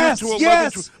 They were used to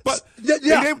 11. But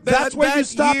that's when you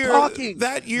stop talking.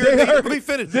 That year, let me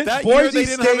finish. That year they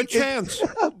didn't have a chance.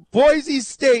 Boise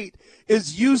State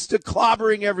is used to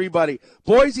clobbering everybody.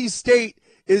 Boise State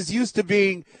is used to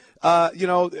being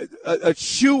a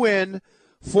shoe-in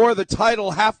for the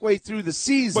title halfway through the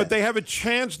season. But they have a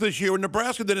chance this year.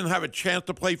 Nebraska didn't have a chance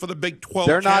to play for the Big 12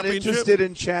 They're not championship. interested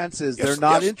in chances. They're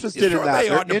not interested in that. They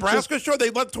are. Nebraska, sure, they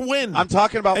love to win. I'm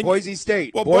talking about Boise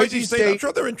State. Well, Boise State, I'm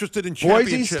sure they're interested in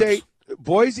championships.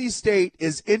 Boise State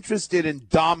is interested in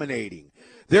dominating.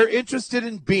 They're interested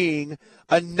in being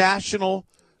a national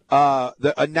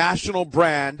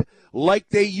brand like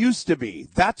they used to be.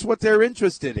 That's what they're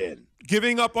interested in.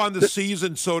 Giving up on the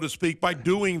season, so to speak, by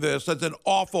doing this, that's an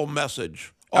awful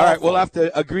message. All right, we'll have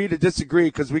to agree to disagree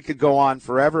because we could go on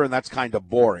forever, and that's kind of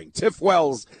boring. Tiff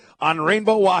Wells on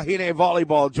Rainbow Wahine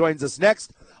Volleyball joins us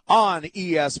next on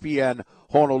ESPN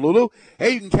Honolulu. Hey,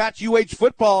 you can catch UH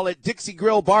football at Dixie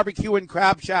Grill Barbecue and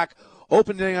Crab Shack,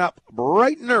 opening up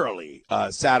bright and early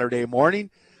Saturday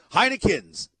morning.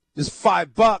 Heineken's, just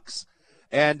 $5.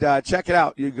 And check it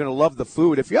out. You're going to love the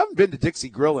food. If you haven't been to Dixie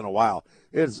Grill in a while,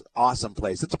 it is an awesome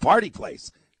place. It's a party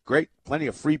place. Great. Plenty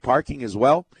of free parking as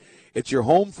well. It's your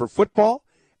home for football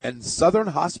and Southern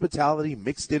hospitality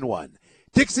mixed in one.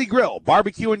 Dixie Grill,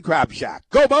 Barbecue and Crab Shack.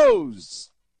 Go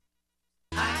Bows!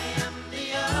 I am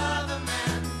the other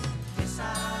man. Yes,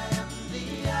 I am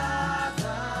the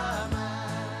other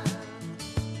man.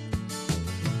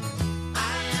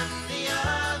 I am the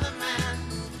other man.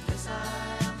 Yes, I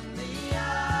am the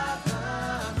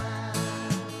other man.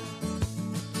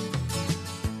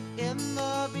 In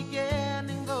the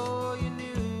beginning, though you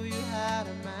knew you had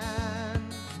a man,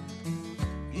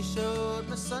 you showed was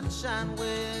my sunshine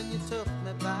when you took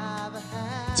me by the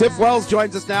hand. Tiff Wells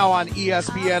joins us now on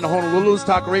ESPN Honolulu's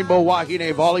Talk Rainbow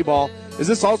Wahine Volleyball. Is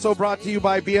this also brought to you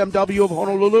by BMW of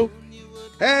Honolulu?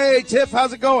 Hey, Tiff,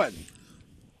 how's it going?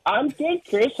 I'm good,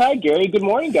 Chris. Hi, Gary. Good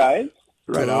morning, guys.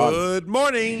 Right on. Good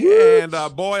morning. And,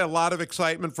 boy, a lot of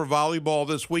excitement for volleyball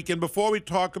this weekend. Before we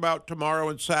talk about tomorrow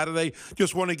and Saturday,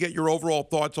 just want to get your overall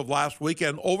thoughts of last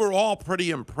weekend. Overall,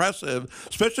 pretty impressive,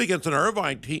 especially against an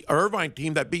Irvine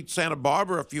team that beat Santa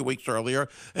Barbara a few weeks earlier,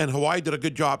 and Hawaii did a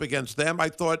good job against them. I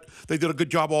thought they did a good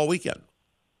job all weekend.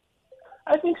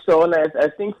 I think so, and I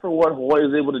think for what Hawaii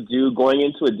was able to do, going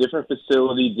into a different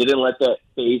facility, didn't let that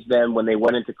phase them when they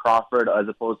went into Crawford as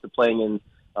opposed to playing in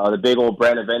the big old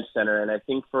Brand Event Center. And I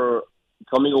think for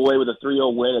coming away with a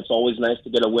 3-0 win, it's always nice to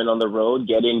get a win on the road,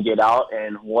 get in, get out.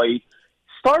 And Hawaii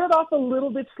started off a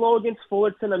little bit slow against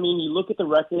Fullerton. I mean, you look at the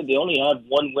record, they only have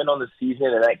one win on the season,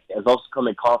 and that has also come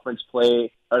in conference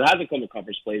play, or it hasn't come in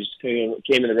conference play, it just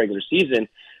came in the regular season.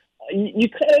 You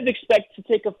kind of expect to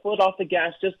take a foot off the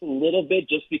gas just a little bit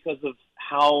just because of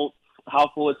how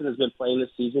Fullerton has been playing this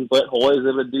season, but Hawaii is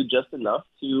able to do just enough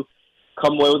to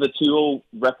come away with a 2-0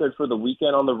 record for the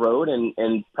weekend on the road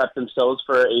and prep themselves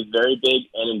for a very big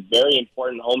and very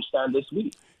important homestand this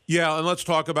week. Yeah, and let's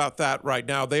talk about that right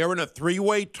now. They are in a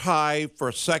three-way tie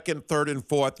for second, third, and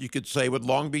fourth, you could say, with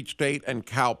Long Beach State and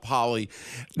Cal Poly.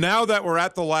 Now that we're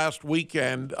at the last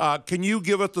weekend, can you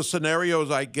give us the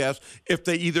scenarios, I guess, if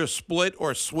they either split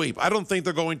or sweep? I don't think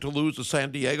they're going to lose to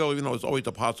San Diego, even though it's always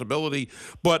a possibility.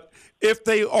 But if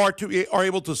they are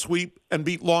able to sweep and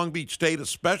beat Long Beach State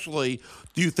especially,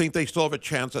 do you think they still have a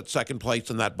chance at second place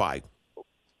in that bye?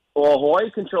 Well, Hawaii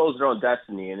controls their own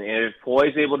destiny, and if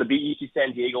Hawaii's able to beat UC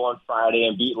San Diego on Friday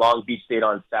and beat Long Beach State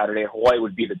on Saturday, Hawaii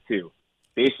would be the 2.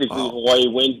 Basically, Hawaii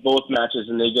wins both matches,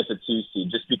 and they get the 2 seed,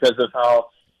 just because of how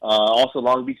also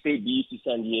Long Beach State beat UC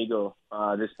San Diego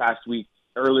this past week,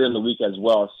 earlier in the week as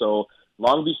well. So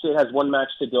Long Beach State has one match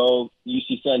to go.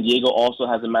 UC San Diego also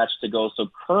has a match to go. So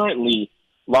currently,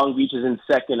 Long Beach is in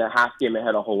second, a half game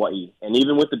ahead of Hawaii. And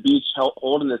even with the Beach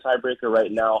holding the tiebreaker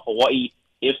right now, Hawaii,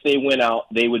 if they win out,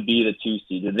 they would be the 2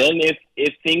 seed. And then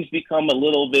if things become a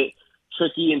little bit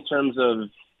tricky in terms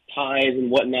of ties and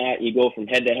whatnot, you go from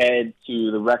head-to-head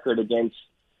to the record against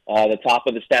the top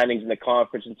of the standings in the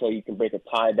conference until you can break a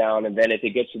tie down. And then if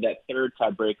it gets to that third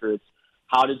tiebreaker, it's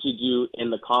how did you do in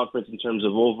the conference in terms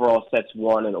of overall sets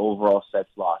won and overall sets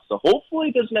lost. So hopefully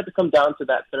it doesn't have to come down to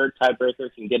that third tiebreaker.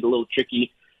 It can get a little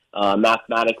tricky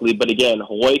mathematically. But again,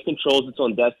 Hawaii controls its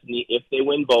own destiny. If they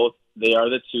win both, they are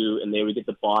the 2, and they would get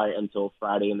the bye until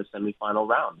Friday in the semifinal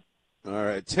round. All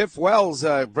right. Tiff Wells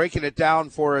breaking it down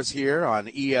for us here on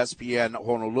ESPN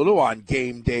Honolulu on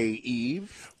game day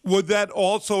eve. Would that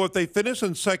also, if they finish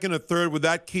in second or third, would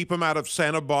that keep them out of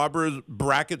Santa Barbara's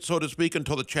bracket, so to speak,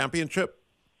 until the championship?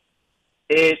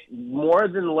 It more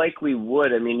than likely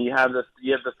would. I mean, you have the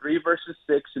 3 versus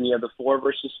 6, and you have the 4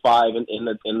 versus 5 in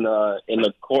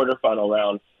the quarterfinal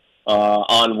round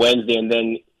on Wednesday, and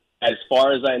then as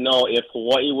far as I know, if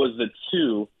Hawaii was the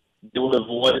 2, they would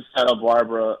avoid Santa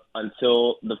Barbara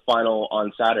until the final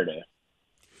on Saturday.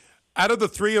 Out of the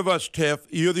 3 of us, Tiff,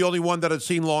 you're the only one that has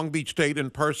seen Long Beach State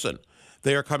in person.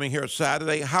 They are coming here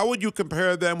Saturday. How would you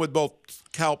compare them with both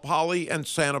Cal Poly and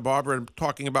Santa Barbara and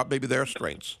talking about maybe their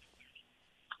strengths?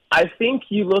 I think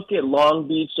you look at Long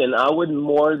Beach, and I would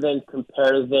more than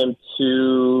compare them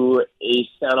to a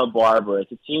Santa Barbara.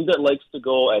 It's a team that likes to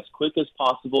go as quick as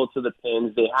possible to the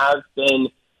pins. They have been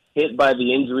hit by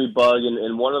the injury bug,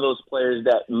 and one of those players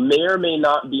that may or may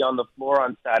not be on the floor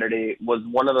on Saturday was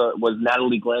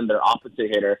Natalie Glenn, their opposite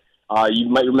hitter. You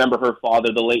might remember her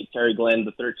father, the late Terry Glenn,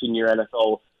 the 13-year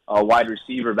NFL wide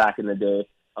receiver back in the day.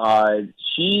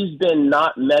 She's been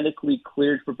not medically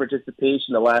cleared for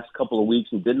participation the last couple of weeks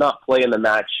and did not play in the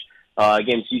match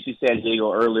against UC San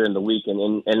Diego earlier in the week.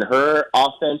 And her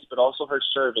offense, but also her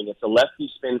serving, it's a lefty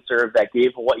spin serve that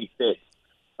gave Hawaii fits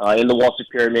in the Walter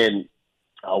Pyramid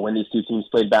when these two teams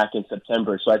played back in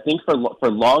September. So I think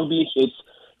for Long Beach,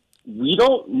 we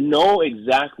don't know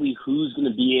exactly who's going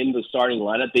to be in the starting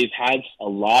lineup. They've had a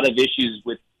lot of issues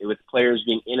with players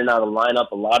being in and out of the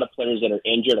lineup, a lot of players that are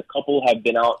injured. A couple have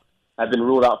been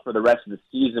ruled out for the rest of the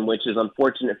season, which is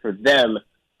unfortunate for them.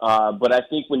 But I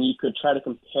think when you could try to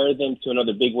compare them to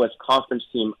another Big West Conference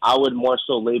team, I would more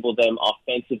so label them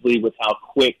offensively with how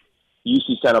quick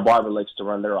UC Santa Barbara likes to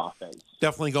run their offense.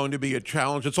 Definitely going to be a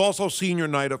challenge. It's also senior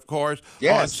night, of course,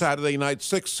 yes, on Saturday night.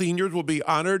 6 seniors will be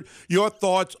honored. Your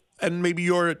thoughts and maybe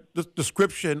your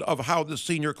description of how the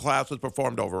senior class has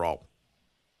performed overall.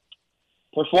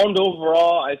 Performed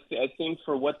overall, I think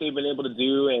for what they've been able to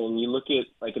do, and you look at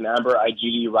like an Amber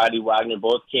Igidi, Riley Wagner,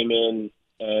 both came in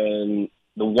And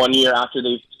the 1 year after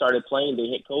they started playing, they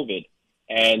hit COVID.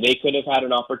 And they could have had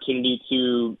an opportunity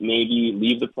to maybe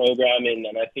leave the program. And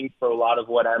I think for a lot of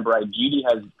what Amber Igidi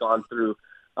has gone through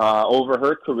over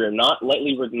her career, not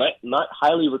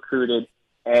highly recruited,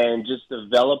 and just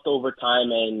developed over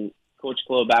time. And Coach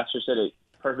Chloe Baxter said it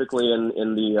perfectly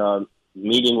in the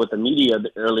meeting with the media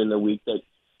early in the week, that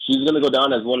she's going to go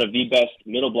down as one of the best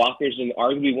middle blockers and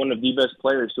arguably one of the best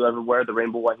players to ever wear the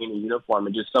Rainbow Wahine uniform,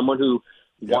 and just someone who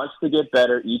wants to get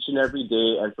better each and every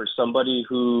day. And for somebody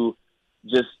who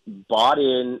just bought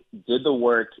in, did the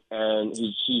work, and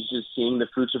she's just seeing the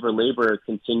fruits of her labor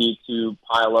continue to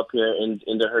pile up here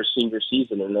into her senior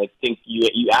season. And I think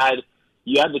you add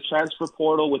the transfer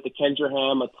portal with the Kendra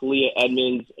Ham, a Talia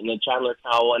Edmonds, and then Chandler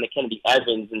Cowell, and a Kennedy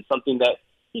Evans, and something that,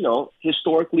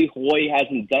 historically Hawaii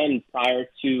hasn't done prior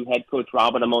to head coach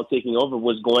Robin Amo taking over,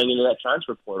 was going into that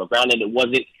transfer portal. Granted, it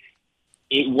wasn't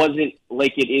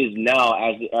like it is now,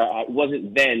 it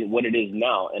wasn't then what it is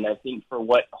now. And I think for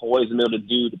what Hawaii's been able to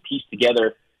do to piece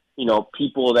together,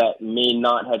 people that may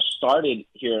not have started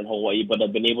here in Hawaii but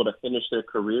have been able to finish their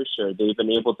careers here, they've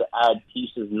been able to add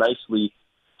pieces nicely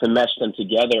to mesh them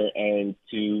together and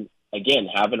to, again,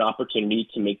 have an opportunity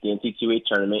to make the NC2A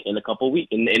tournament in a couple weeks,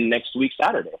 in next week,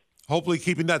 Saturday. Hopefully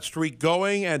keeping that streak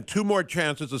going, and 2 more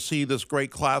chances to see this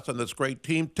great class and this great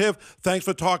team. Tiff, thanks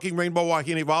for talking Rainbow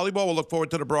Wahine Volleyball. We'll look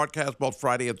forward to the broadcast both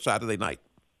Friday and Saturday night.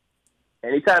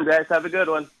 Anytime, guys. Have a good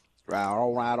one.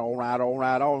 All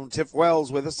right. Tiff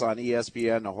Wells with us on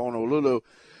ESPN Honolulu.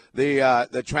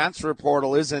 The transfer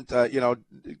portal isn't,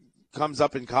 comes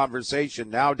up in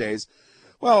conversation nowadays.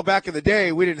 Well, back in the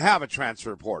day, we didn't have a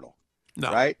transfer portal,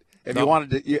 right? If you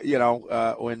wanted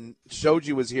to, when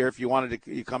Shoji was here, if you wanted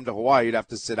to come to Hawaii, you'd have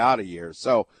to sit out a year.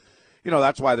 So,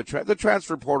 that's why the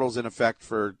transfer portal's in effect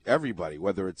for everybody,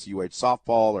 whether it's UH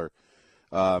softball or,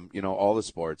 all the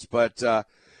sports. But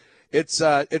it's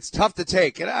tough to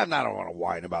take. And I don't want to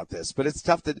whine about this, but it's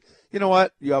tough to,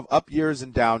 you have up years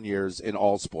and down years in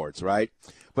all sports, right?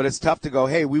 But it's tough to go,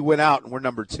 hey, we went out and we're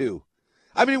number 2.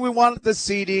 I mean, we wanted the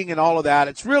seeding and all of that.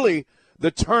 It's really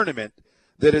the tournament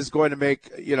that is going to make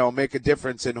a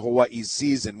difference in Hawaii's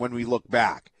season when we look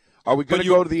back. Are we going to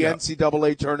go to the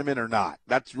NCAA tournament or not?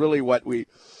 That's really what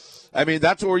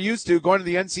that's what we're used to, going to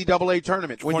the NCAA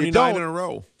tournament. When 29 in a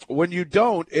row. When you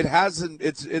don't,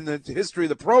 it's in the history of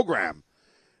the program.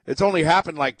 It's only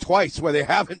happened like twice where they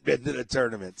haven't been to the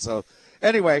tournament. So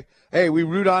anyway, hey, we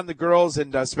root on the girls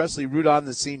and especially root on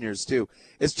the seniors too.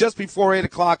 It's just before 8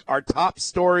 o'clock. Our top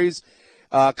stories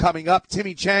coming up.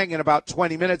 Timmy Chang in about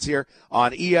 20 minutes here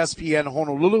on ESPN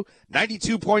Honolulu,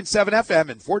 92.7 FM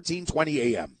and 1420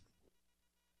 AM.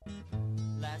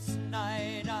 Last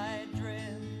night I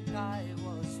dreamt I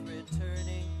was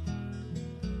returning,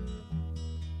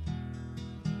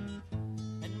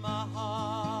 and my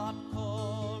heart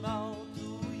called out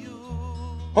to you.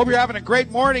 Hope you're having a great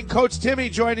morning. Coach Timmy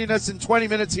joining us in 20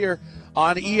 minutes here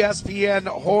on ESPN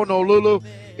Honolulu.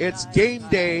 It's game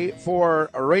day for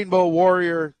Rainbow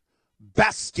Warrior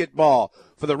basketball,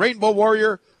 for the Rainbow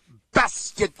Warrior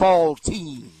basketball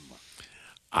team.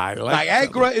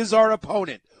 Niagara is our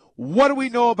opponent. What do we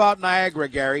know about Niagara,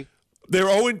 Gary? They're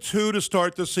 0-2 to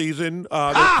start the season.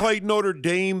 They played Notre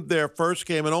Dame their first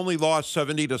game and only lost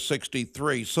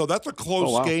 70-63. So that's a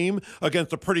close game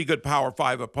against a pretty good Power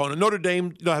 5 opponent. Notre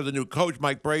Dame has a new coach.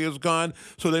 Mike Bray is gone.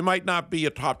 So they might not be a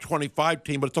top 25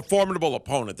 team, but it's a formidable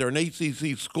opponent. They're an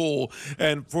ACC school.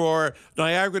 And for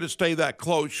Niagara to stay that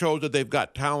close shows that they've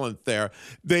got talent there.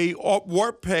 They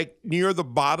were picked near the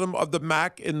bottom of the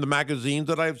MAC in the magazines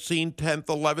that I've seen, 10th,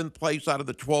 11th place out of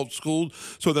the 12 schools.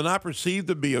 So they're not perceived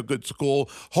to be a good school.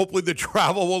 Hopefully the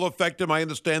travel will affect them. I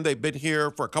understand they've been here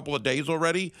for a couple of days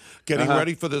already, getting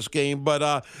ready for this game.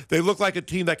 But they look like a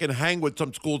team that can hang with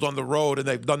some schools on the road, and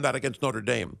they've done that against Notre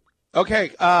Dame. Okay,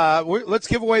 let's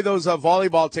give away those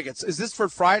volleyball tickets. Is this for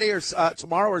Friday or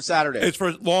tomorrow or Saturday? It's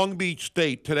for Long Beach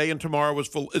State. Today and tomorrow is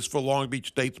for Long Beach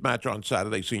State's match on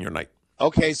Saturday, senior night.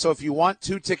 Okay, so if you want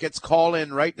 2 tickets, call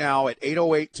in right now at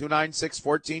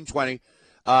 808-296-1420.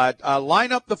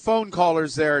 Line up the phone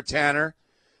callers there, Tanner,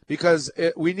 because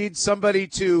we need somebody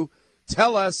to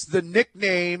tell us the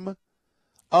nickname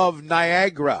of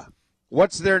Niagara.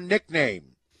 What's their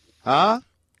nickname? Huh?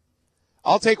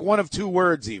 I'll take one of 2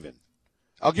 words even.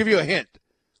 I'll give you a hint.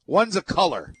 One's a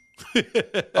color.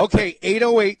 Okay,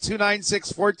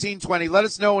 808-296-1420. Let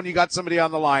us know when you got somebody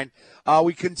on the line.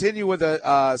 We continue with the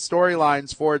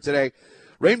storylines for today.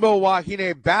 Rainbow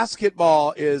Wahine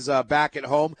basketball is back at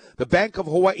home. The Bank of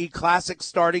Hawaii Classic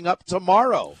starting up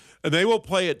tomorrow. And they will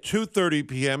play at 2:30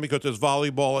 p.m. because there's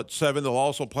volleyball at 7. They'll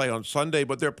also play on Sunday.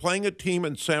 But they're playing a team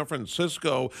in San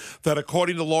Francisco that,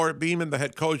 according to Laura Beeman, the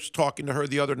head coach, talking to her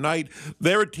the other night,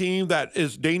 they're a team that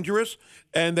is dangerous,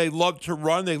 and they love to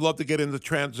run. They love to get into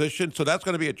transition. So that's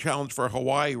going to be a challenge for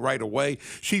Hawaii right away.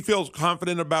 She feels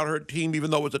confident about her team,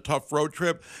 even though it's a tough road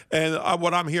trip. And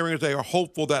what I'm hearing is they are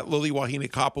hopeful that Lily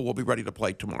Wahine Kapa will be ready to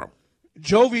play tomorrow.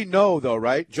 Jovi, no, though,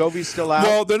 right? Jovi's still out?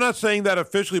 Well, they're not saying that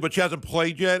officially, but she hasn't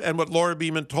played yet. And what Laura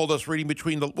Beeman told us reading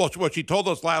between what she told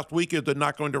us last week is they're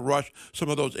not going to rush some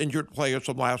of those injured players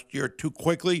from last year too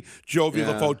quickly. Jovi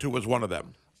Lafotu was one of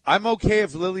them. I'm okay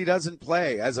if Lily doesn't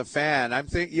play as a fan. I'm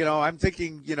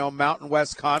thinking, Mountain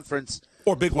West Conference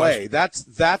or Big play.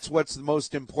 West. That's what's the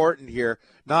most important here,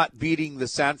 not beating the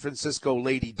San Francisco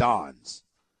Lady Dons.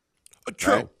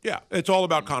 True. Right? Yeah, it's all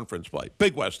about conference play.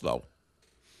 Big West, though.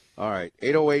 All right,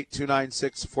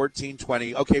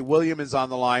 808-296-1420. Okay, William is on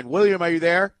the line. William, are you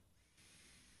there?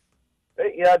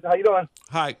 Hey, yeah, how you doing?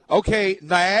 Hi. Okay,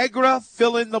 Niagara,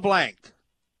 fill in the blank.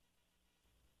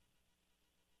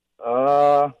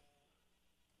 Oh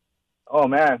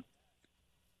man.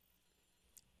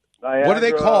 Niagara, what are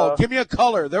they called? Give me a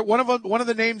color. One of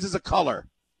the names is a color.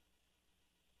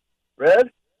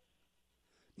 Red?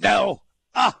 No.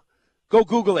 Go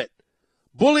Google it.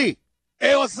 Bully.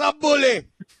 Hey, what's up, Bully?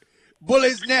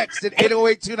 Bully's next at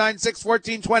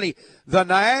 808-296-1420. The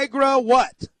Niagara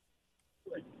what?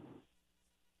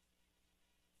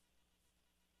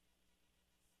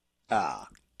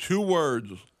 Two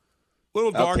words. A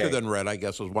little darker than red, I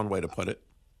guess, is one way to put it.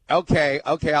 Okay,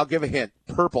 I'll give a hint.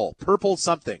 Purple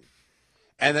something.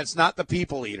 And that's not the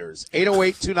People Eaters.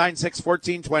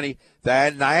 808-296-1420.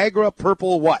 The Niagara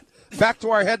Purple what? Back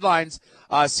to our headlines.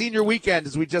 Senior weekend,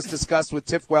 as we just discussed with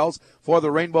Tiff Wells for the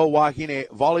Rainbow Wahine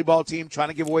volleyball team, trying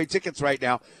to give away tickets right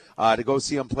now to go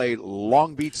see them play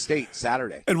Long Beach State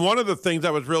Saturday. And one of the things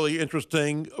that was really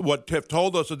interesting, what Tiff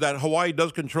told us, is that Hawaii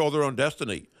does control their own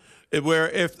destiny.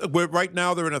 Right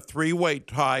now they're in a three-way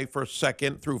tie for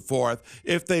second through fourth.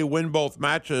 If they win both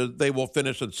matches, they will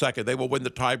finish in second. They will win the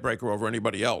tiebreaker over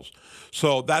anybody else.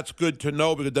 So that's good to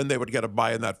know because then they would get a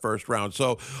bye in that first round.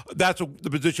 So that's the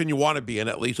position you want to be in,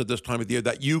 at least at this time of the year,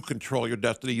 that you control your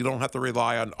destiny. You don't have to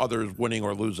rely on others winning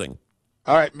or losing.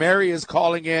 All right, Mary is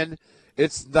calling in.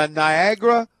 It's the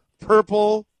Niagara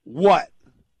Purple what?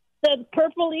 The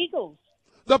Purple Eagles.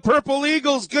 The Purple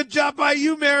Eagles. Good job by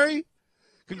you, Mary.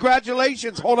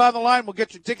 Congratulations. Hold on the line. We'll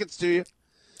get your tickets to you.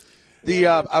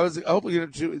 I was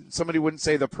hoping somebody wouldn't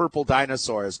say the purple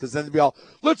dinosaurs because then they'd be all,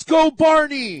 let's go,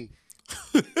 Barney.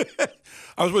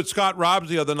 I was with Scott Robbs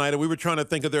the other night, and we were trying to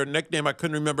think of their nickname. I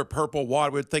couldn't remember Purple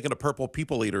what. We were thinking of Purple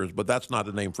People Eaters, but that's not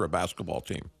a name for a basketball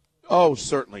team. Oh,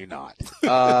 certainly not.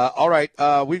 All right.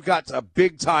 We've got a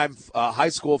big-time high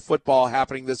school football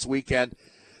happening this weekend.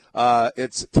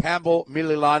 It's Campbell,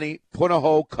 Mililani,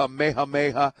 Punahou,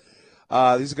 Kamehameha.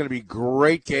 These are going to be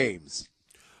great games.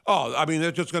 Oh, I mean,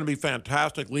 they're just going to be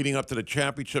fantastic leading up to the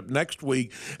championship next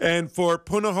week. And for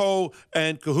Punahou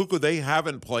and Kahuku, they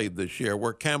haven't played this year,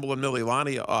 where Campbell and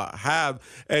Mililani have.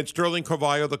 And Sterling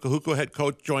Carvalho, the Kahuku head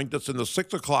coach, joined us in the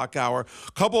 6 o'clock hour.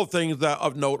 A couple of things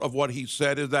of note of what he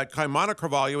said is that Kaimana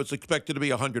Carvalho is expected to be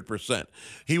 100%.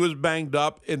 He was banged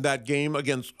up in that game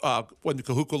against when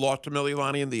Kahuku lost to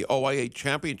Mililani in the OIA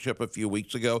championship a few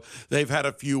weeks ago. They've had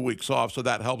a few weeks off, so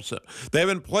that helps him. They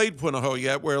haven't played Punahou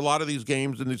yet, where a lot of these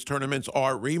games in these tournaments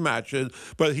are rematches,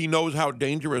 but he knows how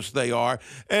dangerous they are.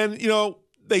 And,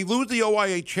 they lose the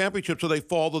OIA championship, so they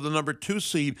fall to the number 2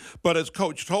 seed. But as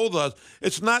Coach told us,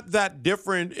 it's not that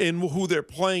different in who they're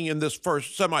playing in this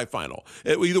first semifinal.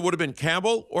 It either would have been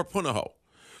Campbell or Punahou.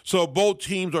 So both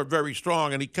teams are very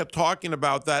strong, and he kept talking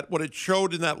about that. What it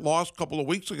showed in that loss a couple of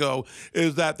weeks ago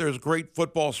is that there's great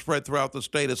football spread throughout the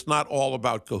state. It's not all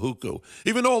about Kahuku,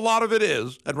 even though a lot of it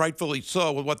is, and rightfully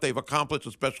so, with what they've accomplished,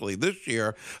 especially this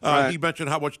year. Right. He mentioned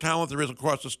how much talent there is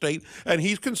across the state, and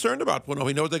he's concerned about Punahou.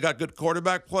 He knows they got good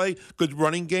quarterback play, good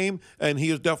running game, and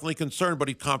he is definitely concerned, but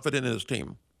he's confident in his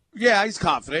team. Yeah, he's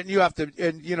confident. You have to,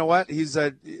 and you know what?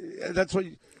 That's what.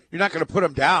 You're not going to put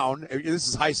him down. This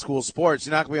is high school sports.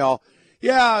 You're not going to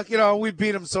be all, we've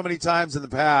beat him so many times in the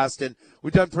past, and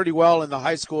we've done pretty well in the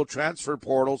high school transfer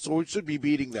portal, so we should be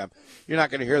beating them. You're not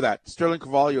going to hear that. Sterling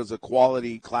Carvalho is a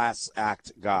quality class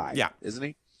act guy, isn't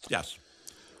he? Yes.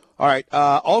 All right.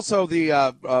 Also,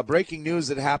 the breaking news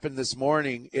that happened this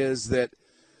morning is that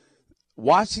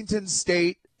Washington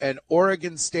State and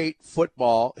Oregon State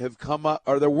football have come up,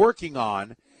 or they're working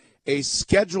on a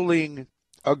scheduling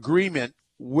agreement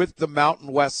with the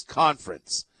Mountain West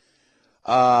Conference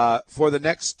for the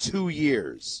next 2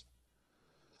 years.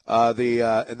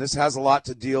 And this has a lot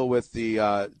to deal with the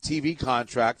TV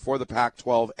contract for the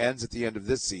Pac-12 ends at the end of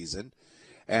this season,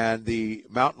 and the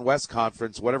Mountain West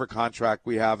Conference, whatever contract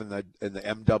we have in the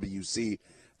MWC,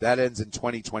 that ends in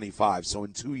 2025. So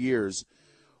in 2 years,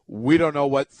 we don't know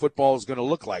what football is going to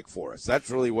look like for us. That's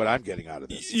really what I'm getting out of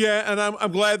this. Yeah, and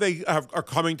I'm glad they are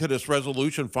coming to this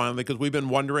resolution finally, because we've been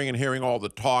wondering and hearing all the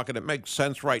talk, and it makes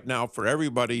sense right now for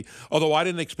everybody, although I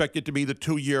didn't expect it to be the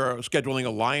 2-year scheduling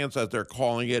alliance, as they're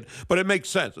calling it, but it makes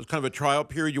sense. It's kind of a trial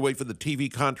period. You wait for the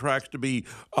TV contracts to be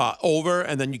over,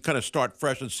 and then you kind of start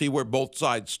fresh and see where both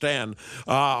sides stand.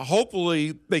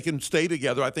 Hopefully, they can stay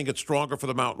together. I think it's stronger for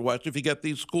the Mountain West if you get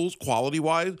these schools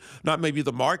quality-wise, not maybe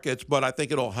the markets, but I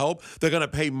think it'll help. They're going to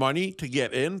pay money to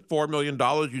get in, $4 million,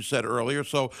 you said earlier,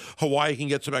 so Hawaii can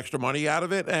get some extra money out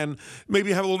of it, and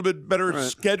maybe have a little bit better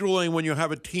scheduling when you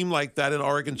have a team like that in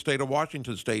Oregon State or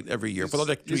Washington State every year, for the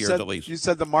next 2 years at least. You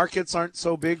said the markets aren't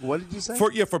so big. What did you say?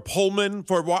 For Pullman,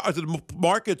 the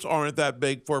markets aren't that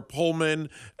big for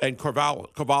Pullman and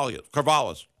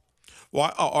Corvallis.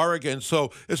 Oregon.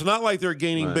 So it's not like they're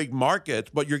gaining big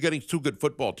markets, but you're getting 2 good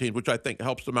football teams, which I think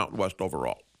helps the Mountain West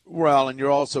overall. Well, and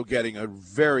you're also getting a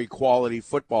very quality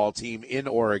football team in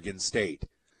Oregon State.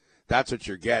 That's what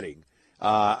you're getting.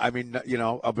 I'll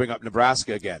bring up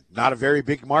Nebraska again. Not a very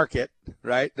big market,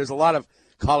 right? There's a lot of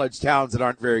college towns that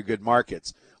aren't very good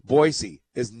markets. Boise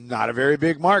is not a very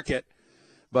big market,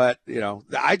 but,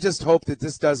 I just hope that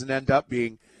this doesn't end up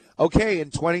being, okay,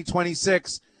 in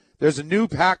 2026, there's a new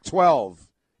Pac-12.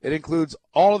 It includes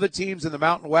all of the teams in the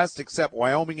Mountain West except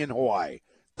Wyoming and Hawaii.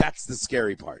 That's the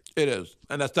scary part. It is,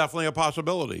 and that's definitely a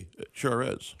possibility. It sure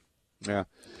is. Yeah.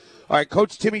 All right,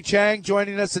 Coach Timmy Chang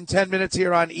joining us in 10 minutes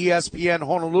here on ESPN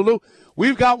Honolulu.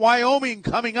 We've got Wyoming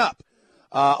coming up.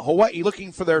 Hawaii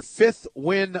looking for their 5th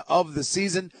win of the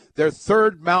season, their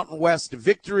 3rd Mountain West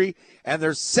victory, and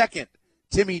their 2nd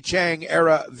Timmy Chang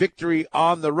era victory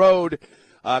on the road.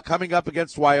 Coming up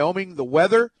against Wyoming, the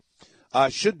weather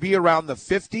should be around the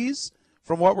 50s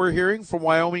from what we're hearing from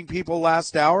Wyoming people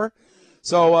last hour.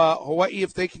 So Hawaii,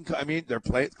 if they can, they're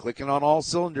clicking on all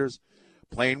cylinders,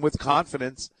 playing with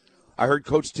confidence. I heard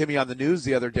Coach Timmy on the news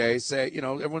the other day say,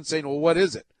 everyone's saying, well, what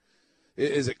is it?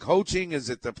 Is it coaching? Is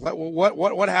it the play? Well,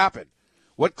 what happened?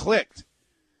 What clicked?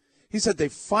 He said they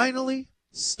finally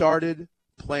started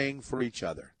playing for each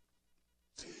other.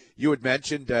 You had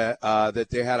mentioned that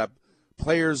they had a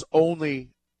players-only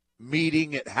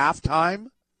meeting at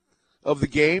halftime of the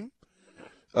game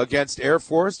against Air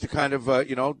Force to kind of,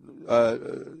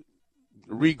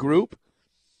 regroup.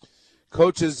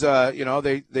 Coaches,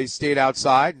 they stayed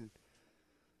outside and,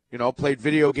 played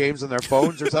video games on their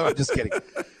phones or something. I'm just kidding.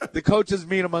 The coaches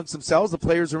meet amongst themselves. The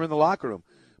players are in the locker room.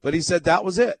 But he said that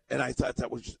was it. And I thought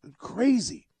that was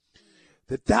crazy,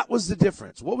 that was the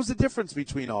difference. What was the difference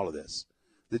between all of this?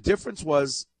 The difference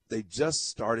was they just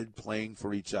started playing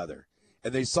for each other.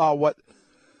 And they saw what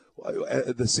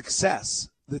the success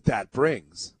that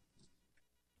brings.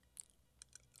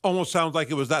 Almost sounds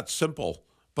like it was that simple,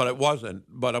 but it wasn't.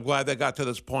 But I'm glad they got to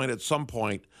this point at some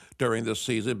point during this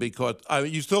season, because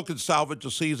you still could salvage the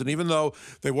season, even though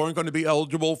they weren't going to be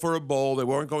eligible for a bowl, they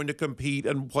weren't going to compete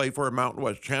and play for a Mountain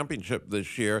West championship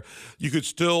this year. You could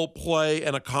still play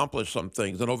and accomplish some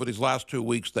things, and over these last 2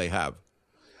 weeks they have.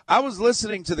 I was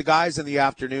listening to the guys in the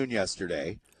afternoon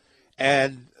yesterday,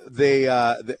 and they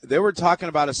were talking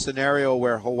about a scenario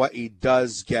where Hawaii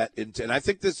does get into, and I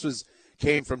think this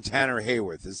came from Tanner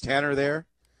Hayworth. Is Tanner there?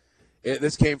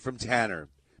 This came from Tanner,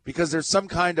 because there's some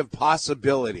kind of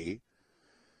possibility,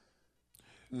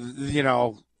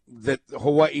 that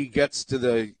Hawaii gets to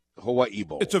the Hawaii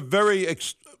Bowl. It's a very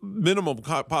minimum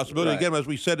possibility. Right. Again, as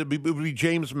we said, it would be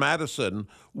James Madison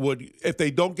if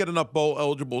they don't get enough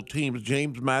bowl-eligible teams,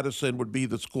 James Madison would be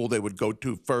the school they would go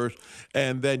to first,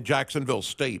 and then Jacksonville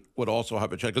State would also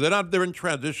have a chance, because they're in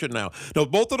transition now. Now,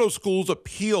 both of those schools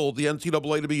appealed the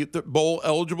NCAA to be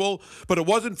bowl-eligible, but it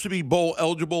wasn't to be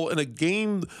bowl-eligible in a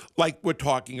game like we're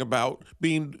talking about,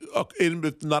 being in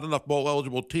with not enough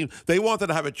bowl-eligible teams. They wanted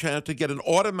to have a chance to get an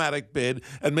automatic bid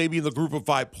and maybe in the Group of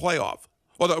 5 playoff.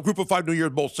 Well, the Group of 5 New Year's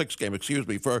Bowl 6 game,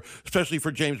 especially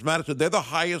for James Madison. They're the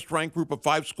highest-ranked Group of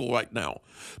 5 school right now.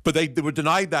 But they were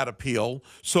denied that appeal.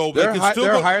 So they're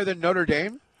higher than Notre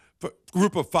Dame?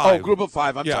 Group of 5. Oh, Group of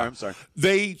 5. I'm sorry.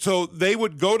 They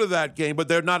would go to that game, but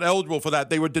they're not eligible for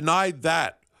that. They were denied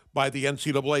that by the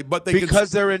NCAA, but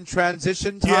they're in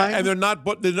transition time. Yeah, and they're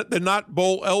not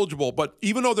bowl eligible. But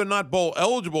even though they're not bowl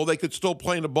eligible, they could still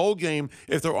play in a bowl game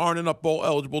if there aren't enough bowl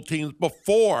eligible teams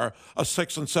before a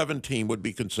 6 and 7 team would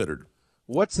be considered.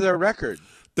 What's their record?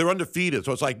 They're undefeated,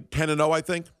 so it's like 10-0, I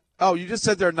think. Oh, you just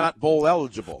said they're not bowl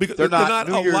eligible. Because they're not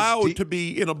allowed to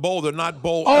be in a bowl. They're not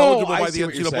bowl Oh, eligible I by see the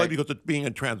what you're NCAA saying. because it's being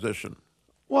in transition.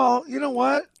 Well, you know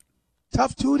what?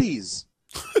 Tough tooties.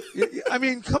 I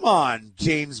mean, come on,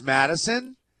 James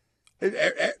Madison. Why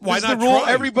This is not the rule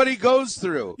try? everybody goes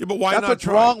through. Yeah, but why That's not what's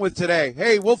try? wrong with today.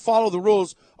 Hey, we'll follow the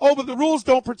rules. Oh, but the rules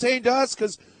don't pertain to us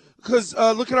because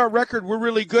look at our record. We're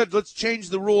really good. Let's change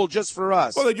the rule just for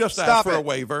us. Well, they just asked for a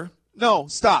waiver. No,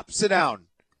 stop. Sit down.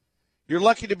 You're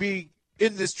lucky to be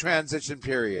in this transition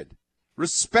period.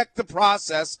 Respect the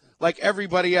process like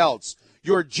everybody else.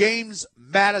 You're James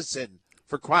Madison,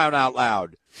 for crying out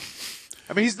loud.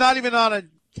 I mean, he's not even on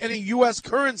any U.S.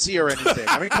 currency or anything.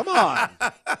 I mean, come on.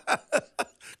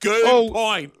 Good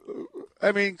point.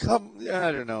 I mean,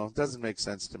 I don't know. It doesn't make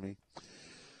sense to me.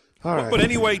 All right. But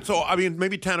anyway, so, I mean,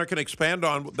 maybe Tanner can expand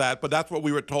on that, but that's what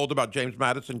we were told about James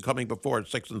Madison coming before a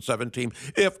 6 and 7 team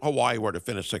if Hawaii were to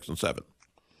finish 6 and 7.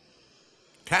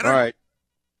 Tanner? All right.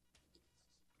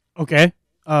 Okay.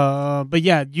 But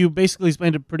yeah, you basically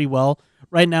explained it pretty well.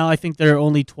 Right now, I think there are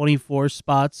only 24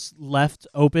 spots left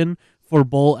open for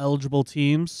bowl-eligible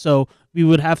teams, so we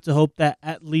would have to hope that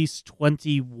at least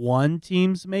 21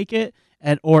 teams make it,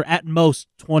 or at most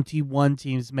 21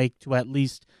 teams make to at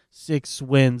least 6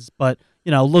 wins. But,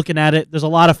 looking at it, there's a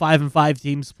lot of 5-5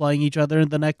 teams playing each other in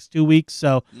the next 2 weeks,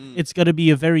 so it's going to be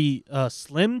a very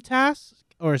slim task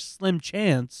or a slim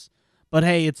chance. But,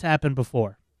 hey, it's happened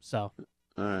before, so.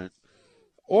 All right.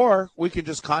 Or we can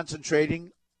just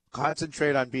concentrate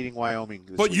on beating Wyoming.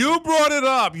 But you brought it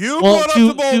up. You brought up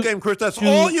the bowl game, Chris. That's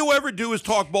all you ever do is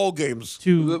talk bowl games.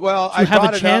 I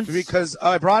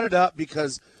brought it up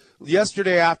because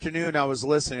yesterday afternoon I was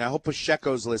listening. I hope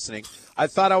Pacheco's listening. I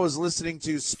thought I was listening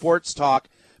to sports talk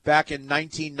back in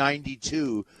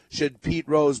 1992. Should Pete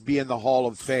Rose be in the Hall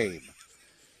of Fame?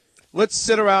 Let's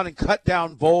sit around and cut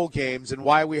down bowl games and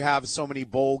why we have so many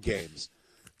bowl games.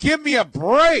 Give me a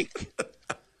break.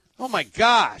 Oh, my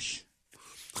gosh.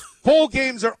 Bowl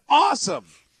games are awesome.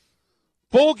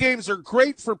 Bowl games are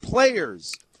great for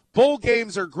players. Bowl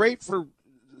games are great for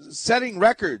setting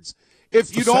records.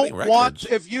 If you don't want,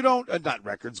 not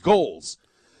records, goals.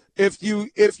 If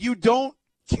you don't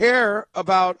care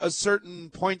about a certain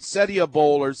poinsettia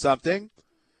bowl or something,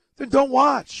 then don't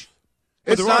watch.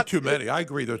 But there are too many. I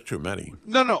agree there's too many.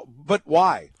 No, but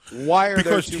why? Why are there too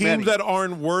many? Because teams that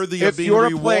aren't worthy of being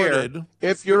rewarded.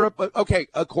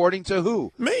 According to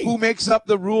who? Me. Who makes up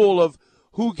the rule of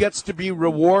who gets to be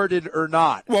rewarded or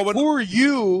not? Well, who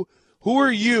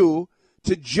are you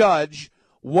to judge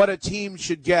what a team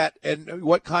should get and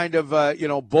what kind of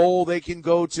bowl they can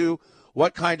go to,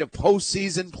 what kind of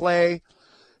postseason play?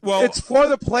 Well, it's for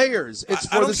the players. It's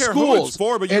for the schools.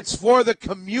 It's for the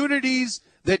communities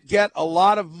that get a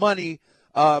lot of money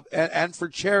and for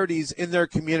charities in their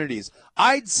communities.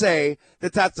 I'd say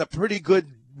that that's a pretty good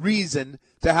reason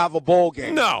to have a bowl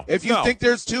game. No. If you think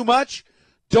there's too much,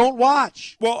 don't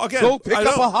watch. Well, again, go pick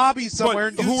up a hobby somewhere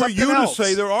and do something else. Who are you to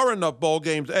say there are enough bowl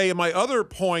games? And my other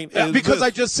point is because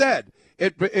I just said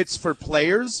it's for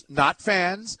players, not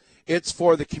fans. It's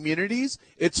for the communities.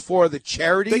 It's for the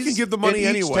charities. They can give the money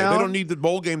anyway. They don't need the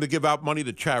bowl game to give out money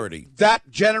to charity.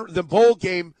 The bowl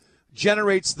game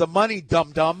generates the money,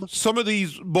 dum-dum. Some of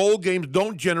these bowl games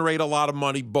don't generate a lot of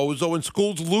money, bozo, and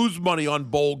schools lose money on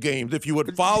bowl games. If you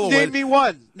would follow Name me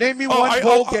one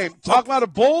bowl game. Talk about a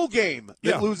bowl game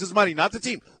that loses money, not the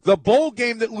team. The bowl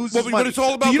game that loses money. But it's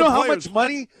all about Do you know the how players. much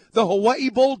money the Hawaii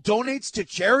Bowl donates to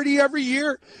charity every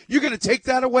year? You're going to take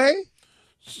that away?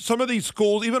 Some of these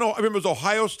schools, even I remember it was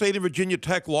Ohio State and Virginia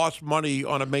Tech lost money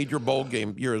on a major bowl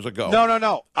game years ago.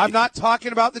 No. I'm not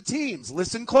talking about the teams.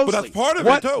 Listen closely. But that's part of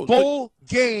what it, too. What bowl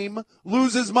game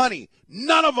loses money?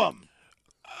 None of them.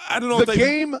 I don't know the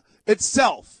game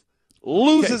itself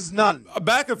loses none.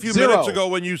 Back a few Zero. minutes ago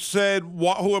when you said,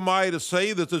 who am I to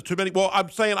say that there's too many? Well, I'm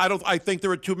saying I think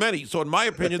there are too many. So in my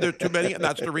opinion, there are too many, and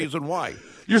that's the reason why.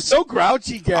 You're so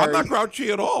grouchy, Gary. I'm not grouchy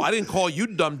at all. I didn't call you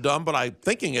dumb, but I'm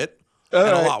thinking it. And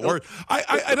a lot worse.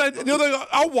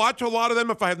 I'll watch a lot of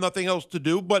them if I have nothing else to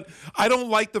do, but I don't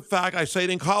like the fact, I say it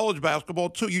in college basketball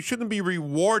too, you shouldn't be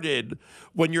rewarded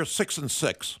when you're 6 and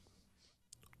 6.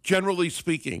 Generally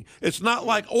speaking, it's not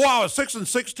like, wow, a 6 and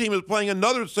 6 team is playing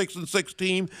another 6 and 6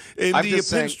 team in the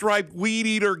pinstripe Weed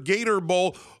Eater Gator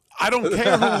Bowl. I don't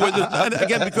care who wins. And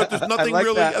again, because there's nothing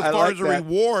really as far as a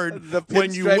reward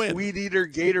when you win. Weed Eater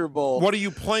Gator Bowl. What are you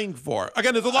playing for?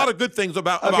 Again, there's a lot of good things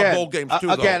about bowl games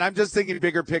too. Again, I'm just thinking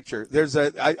bigger picture.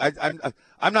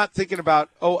 I'm not thinking about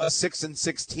a 6 and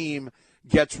 6 team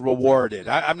gets rewarded.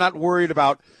 I'm not worried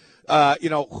about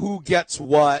who gets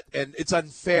what, and it's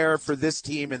unfair for this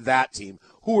team and that team.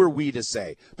 Who are we to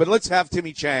say? But let's have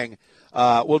Timmy Chang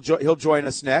He'll join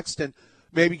us next and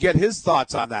maybe get his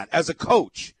thoughts on that. As a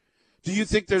coach, do you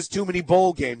think there's too many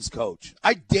bowl games, Coach?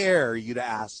 I dare you to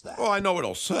ask that. Well, I know what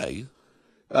he'll say.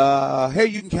 Hey,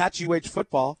 you can catch UH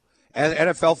football and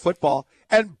NFL football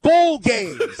and bowl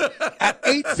games at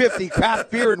 850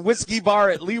 Craft Beer and Whiskey Bar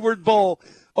at Leeward Bowl.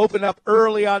 Open up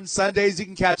early on Sundays. You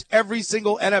can catch every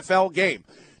single NFL game.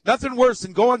 Nothing worse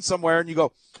than going somewhere and you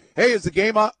go, hey, is the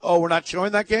game on? Oh, we're not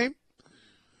showing that game?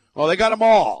 Well, they got them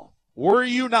all. Worry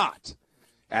you not.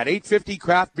 At 850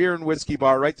 Craft Beer and Whiskey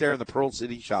Bar right there in the Pearl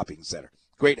City Shopping Center.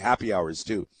 Great happy hours,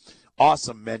 too.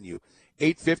 Awesome menu.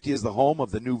 850 is the home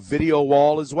of the new video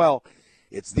wall as well.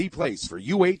 It's the place for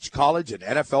UH college and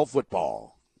NFL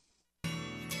football.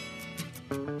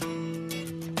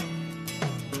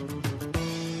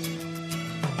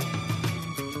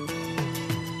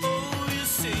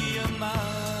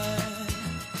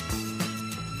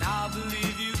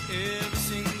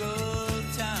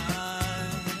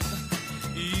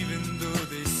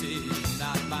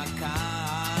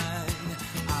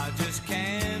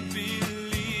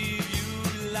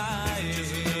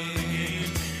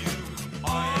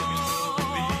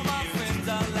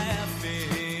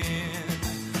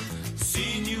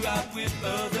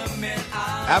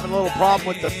 Having a little problem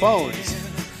with the phones.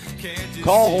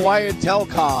 Call Hawaiian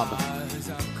Telcom.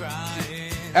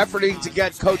 Efforting to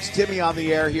get Coach Timmy on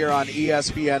the air here on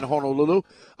ESPN Honolulu.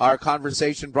 Our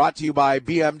conversation brought to you by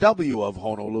BMW of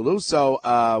Honolulu.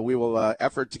 So we will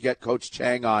effort to get Coach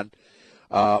Chang on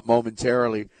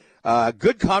momentarily.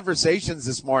 Good conversations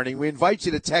this morning. We invite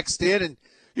you to text in, and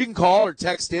you can call or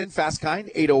text in, fast kind,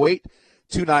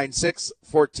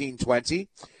 808-296-1420.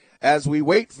 As we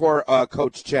wait for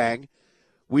Coach Chang,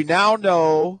 we now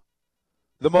know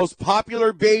the most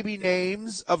popular baby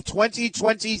names of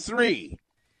 2023.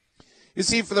 You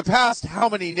see, for the past how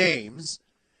many names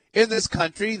in this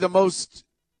country, the most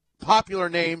popular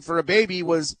name for a baby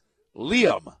was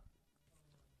Liam.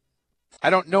 I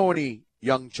don't know any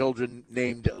young children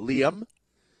named Liam,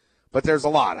 but there's a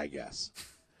lot, I guess.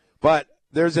 But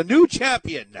there's a new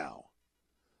champion now.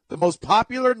 The most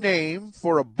popular name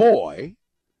for a boy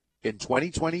in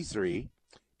 2023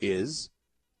 is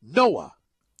Noah.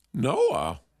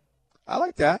 Noah? I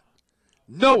like that.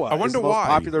 Noah I wonder is the most why.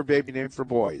 popular baby name for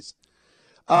boys.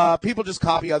 People just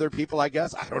copy other people, I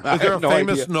guess. I don't know. Is there I a have no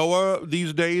famous idea. Noah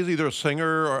these days, either a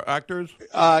singer or actors?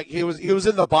 He was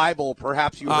in the Bible.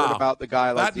 Perhaps you heard about the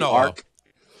guy like that the Noah. Ark.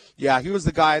 Yeah, he was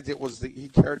the guy that was the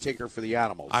caretaker for the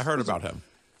animals. I heard about him.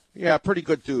 Yeah, pretty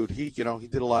good dude. He did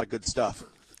a lot of good stuff.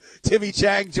 Timmy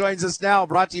Chang joins us now,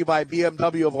 brought to you by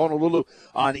BMW of Honolulu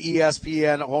on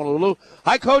ESPN Honolulu.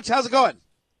 Hi, Coach. How's it going?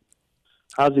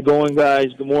 How's it going, guys?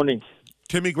 Good morning.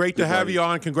 Timmy, great to have you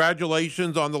on.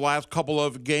 Congratulations on the last couple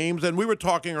of games. And we were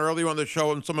talking earlier on the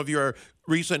show and some of your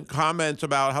recent comments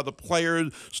about how the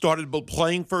players started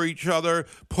playing for each other.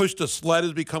 Push the sled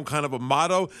has become kind of a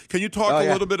motto. Can you talk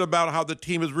a little bit about how the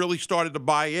team has really started to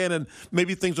buy in and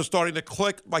maybe things are starting to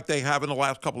click like they have in the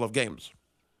last couple of games?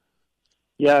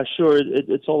 Yeah, sure.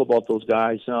 It's all about those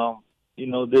guys.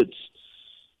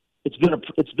 It's been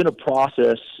a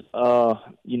process.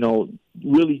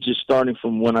 Really just starting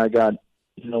from when I got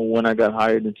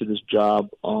hired into this job,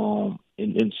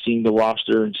 and seeing the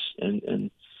roster and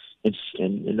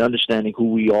understanding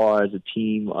who we are as a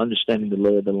team, understanding the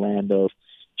lay of the land of,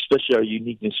 especially our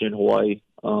uniqueness here in Hawaii.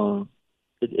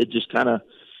 It just kind of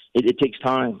it takes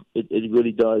time. It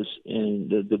really does. And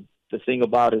the thing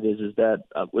about it is that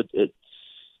I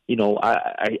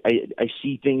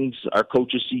see things. Our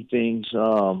coaches see things.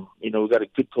 We've got a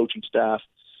good coaching staff,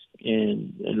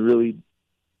 and really,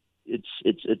 it's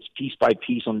piece by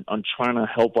piece on trying to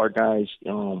help our guys,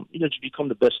 to become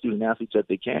the best student athletes that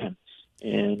they can.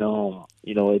 And we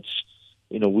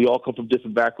all come from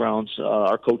different backgrounds.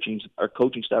 Our coaching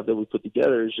staff that we put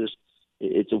together is just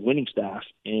it's a winning staff,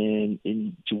 and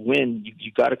to win,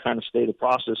 you got to kind of stay the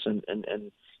process and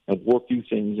work through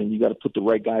things, and you got to put the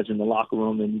right guys in the locker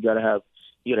room, and you got to have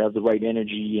the right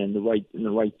energy and the right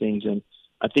things. And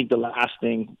I think the last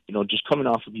thing, just coming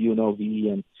off of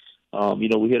UNLV, and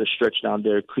we had a stretch down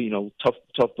there,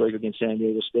 tough break against San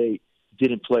Diego State.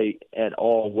 Didn't play at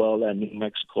all well at New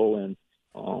Mexico, and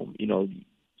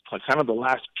kind of the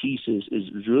last piece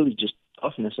is really just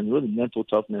toughness and really mental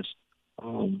toughness.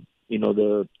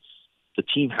 The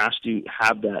team has to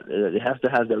have that. It has to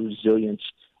have that resilience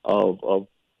of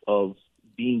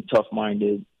being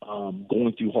tough-minded,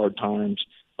 going through hard times,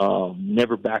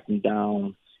 never backing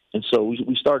down. And so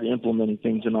we started implementing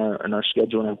things in our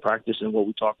schedule and our practice and what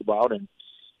we talk about, and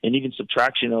even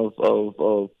subtraction of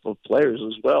players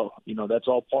as well. That's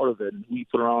all part of it. And who you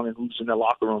put around and who's in the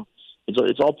locker room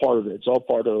it's all part of it. It's all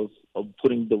part of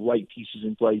putting the right pieces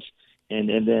in place, and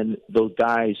then those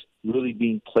guys really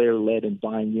being player led and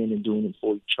buying in and doing it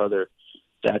for each other.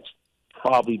 That's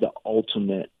probably the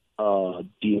ultimate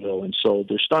deal. And so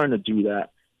they're starting to do that,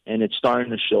 and it's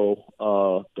starting to show.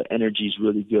 The energy is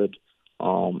really good.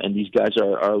 And these guys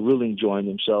are really enjoying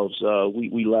themselves.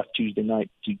 We left Tuesday night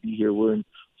to be here. We're in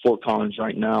Fort Collins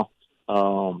right now,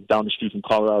 down the street from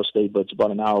Colorado State, but it's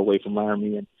about an hour away from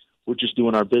Laramie. And we're just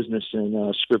doing our business and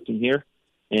scripting here.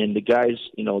 And the guys,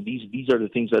 these are the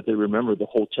things that they remember: the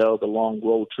hotel, the long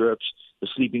road trips, the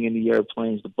sleeping in the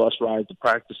airplanes, the bus rides, the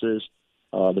practices,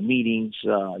 the meetings.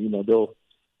 They'll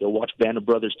watch Band of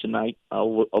Brothers tonight. I've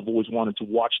always wanted to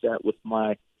watch that with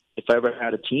my. If I ever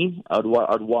had a team, I'd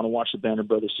want to watch the Band of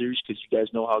Brothers series, because you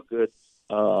guys know how good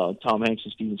Tom Hanks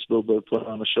and Steven Spielberg put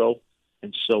on the show.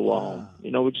 And so,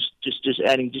 we're just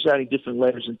adding different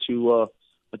layers into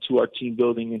our team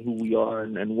building and who we are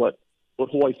and what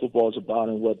Hawaii football is about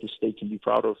and what the state can be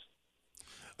proud of.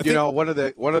 One of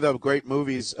the great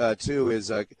movies too is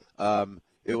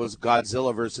it was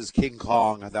Godzilla versus King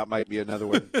Kong. That might be another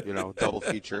one, double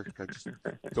feature. Just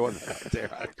throwing that out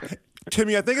there.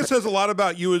 Timmy, I think it says a lot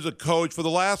about you as a coach. For the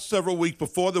last several weeks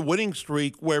before the winning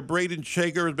streak, where Braden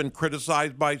Shager has been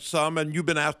criticized by some, and you've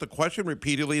been asked the question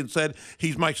repeatedly and said,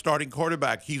 he's my starting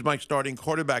quarterback. He's my starting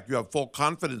quarterback. You have full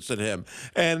confidence in him.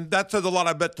 And that says a lot,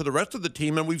 I bet, to the rest of the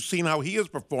team, and we've seen how he has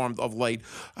performed of late.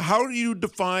 How do you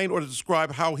define or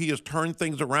describe how he has turned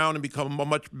things around and become a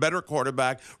much better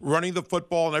quarterback, running the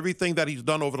football and everything that he's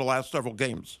done over the last several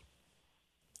games?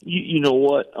 You know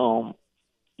what?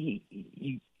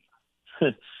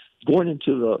 Going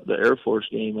into the Air Force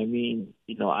game,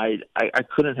 I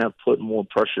couldn't have put more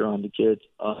pressure on the kids.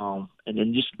 And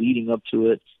then just leading up to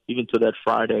it, even to that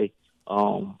Friday,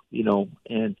 my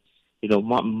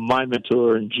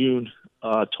mentor in June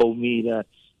told me that,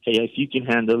 hey, if you can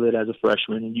handle it as a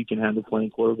freshman and you can handle playing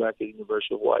quarterback at the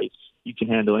University of Hawaii, you can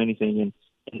handle anything.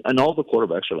 And all the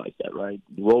quarterbacks are like that, right?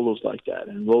 Rolo's like that,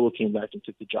 and Rolo came back and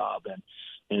took the job,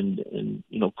 and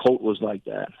Colt was like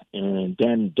that, and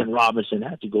then Robinson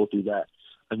had to go through that.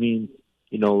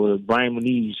 Brian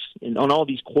Moniz and on all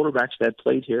these quarterbacks that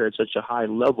played here at such a high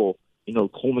level,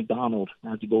 Cole McDonald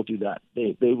had to go through that.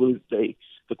 The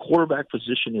quarterback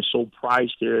position is so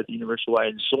prized here at the University of Hawaii,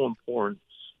 and it's so important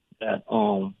that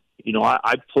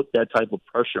I put that type of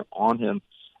pressure on him.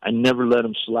 I never let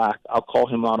him slack. I'll call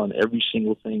him out on every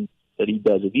single thing that he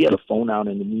does. If he had a phone out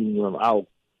in the meeting room, I'll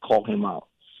call him out.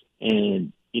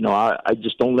 And I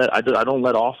just don't let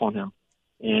off on him,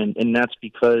 and that's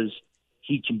because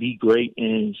he can be great,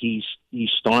 and he's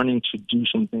starting to do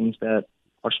some things that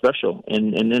are special.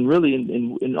 And then really,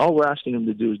 and all we're asking him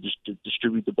to do is just to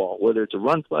distribute the ball, whether it's a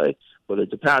run play, whether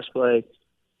it's a pass play.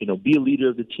 Be a leader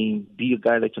of the team, be a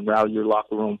guy that can rally your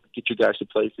locker room, get your guys to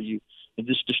play for you, and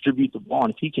just distribute the ball.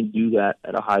 And if he can do that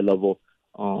at a high level,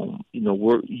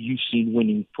 you've seen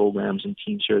winning programs and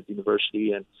teams here at the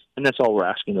university, and that's all we're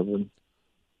asking of him.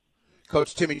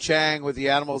 Coach Timmy Chang with the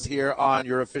Animals here on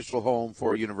your official home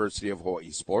for University of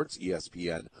Hawaii Sports,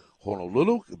 ESPN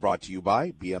Honolulu, brought to you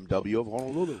by BMW of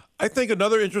Honolulu. I think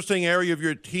another interesting area of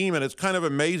your team, and it's kind of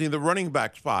amazing, the running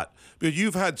back spot, because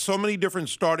you've had so many different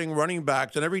starting running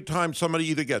backs, and every time somebody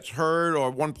either gets hurt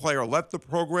or one player left the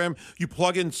program, you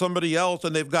plug in somebody else,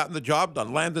 and they've gotten the job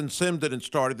done. Landon Sims didn't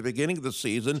start at the beginning of the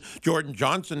season. Jordan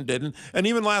Johnson didn't. And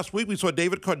even last week, we saw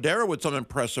David Cordero with some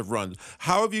impressive runs.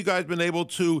 How have you guys been able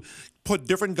to put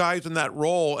different guys in that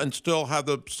role and still have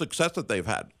the success that they've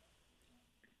had?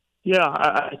 Yeah,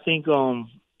 I think I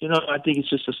think it's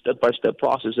just a step-by-step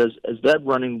process. As that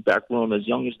running back room, as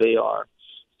young as they are,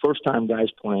 first-time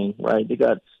guys playing, right? You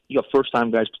got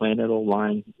first-time guys playing at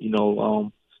O-line.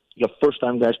 You got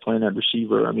first-time guys playing at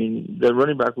receiver. The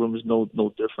running back room is no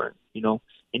different. And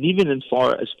even as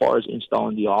far as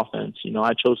installing the offense,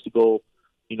 I chose to go,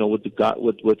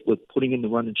 with putting in the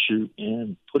run and shoot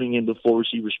and putting in the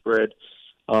 4-receiver spread,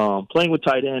 playing with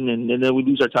tight end, and then we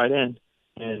lose our tight end.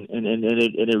 And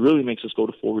it really makes us go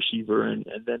to 4 receiver, and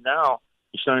then now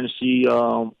you're starting to see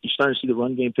the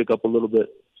run game pick up a little bit,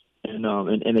 and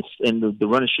the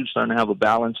run and shoot starting to have a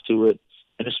balance to it,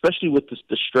 and especially with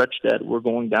the stretch that we're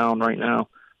going down right now,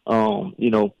 going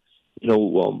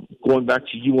back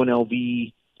to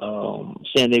UNLV,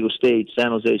 San Diego State,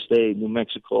 San Jose State, New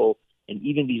Mexico, and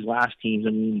even these last teams.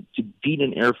 To beat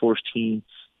an Air Force team,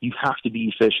 you have to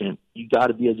be efficient. You got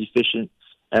to be as efficient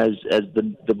as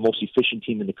the most efficient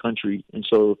team in the country. And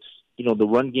so, the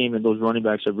run game and those running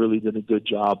backs have really done a good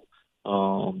job.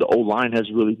 The O-line has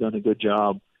really done a good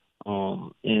job.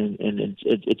 And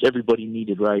it's everybody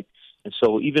needed, right? And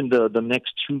so even the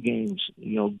next 2 games,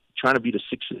 trying to beat a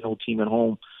 6-0 team at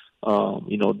home,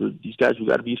 these guys, we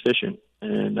got to be efficient,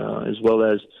 and as well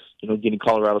as getting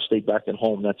Colorado State back at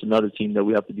home. That's another team that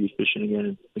we have to be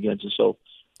efficient against. And so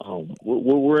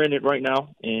we're in it right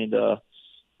now, and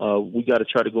we got to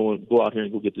try to go out here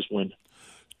and go get this win.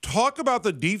 Talk about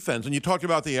the defense, and you talked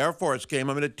about the Air Force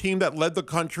game. I mean, a team that led the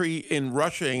country in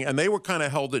rushing, and they were kind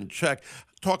of held in check.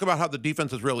 Talk about how the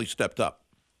defense has really stepped up.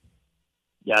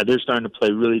 Yeah, they're starting to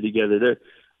play really together.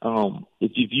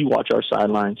 If you watch our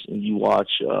sidelines and you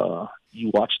watch the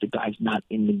guys not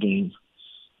in the game,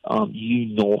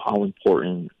 you know how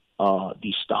important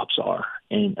these stops are.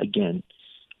 And again,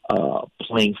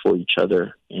 playing for each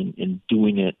other and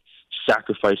doing it,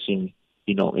 sacrificing,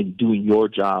 and doing your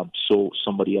job so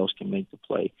somebody else can make the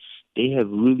play. They have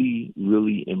really,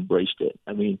 really embraced it.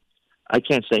 I mean, I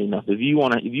can't say enough. If you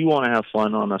want to have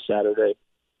fun on a Saturday,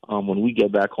 when we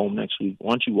get back home next week,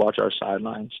 why don't you watch our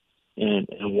sidelines and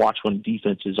watch when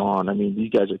defense is on? I mean,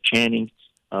 these guys are chanting.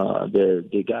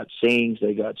 They got sayings,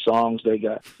 they got songs, they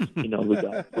got we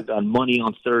got money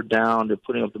on third down. They're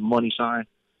putting up the money sign.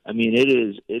 I mean, it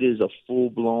is a full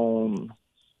blown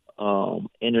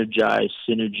energized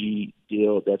synergy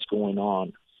deal that's going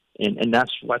on, and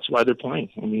that's why they're playing.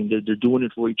 I mean, they're doing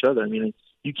it for each other. I mean,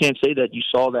 you can't say that you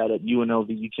saw that at UNLV.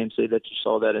 You can't say that you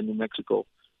saw that in New Mexico.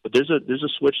 But there's a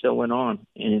switch that went on,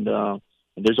 and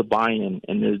there's a buy-in,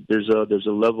 and there's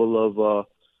a level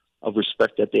of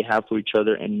respect that they have for each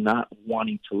other, and not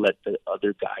wanting to let the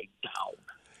other guy down.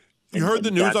 You heard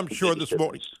the news, I'm sure, this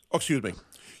morning. Oh, excuse me.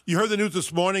 You heard the news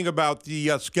this morning about the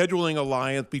scheduling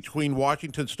alliance between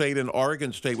Washington State and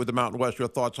Oregon State with the Mountain West. Your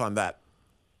thoughts on that?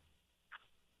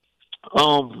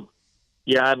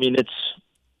 Yeah, I mean, it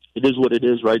is what it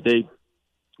is, right? I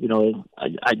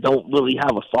don't really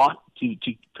have a thought to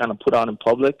kind of put out in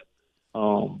public,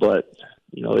 but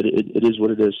it is what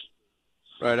it is.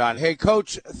 Right on. Hey,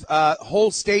 Coach,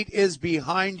 whole state is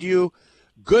behind you.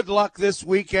 Good luck this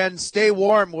weekend. Stay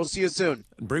warm. We'll see you soon.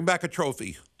 And bring back a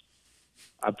trophy.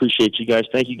 I appreciate you guys.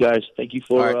 Thank you, guys. Thank you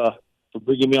for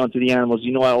bringing me onto the Animals.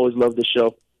 I always love the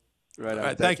show. Right on. All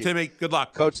right, thanks, Timmy. Good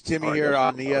luck. Coach Timmy here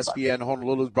on ESPN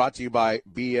Honolulu is brought to you by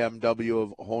BMW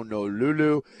of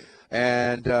Honolulu.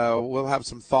 And we'll have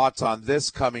some thoughts on this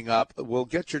coming up. We'll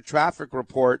get your traffic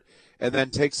report and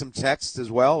then take some texts as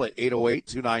well at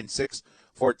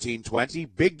 808-296-1420.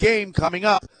 Big game coming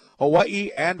up,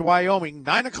 Hawaii and Wyoming,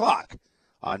 9 o'clock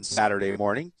on Saturday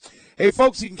morning. Hey,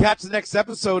 folks, you can catch the next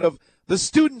episode of The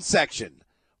Student Section,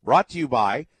 brought to you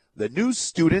by the new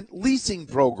student leasing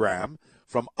program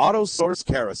from Auto Source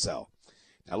Carousel.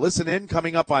 Now listen in,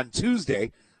 coming up on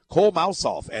Tuesday, Cole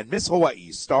Mousoff and Miss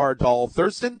Hawaii star Doll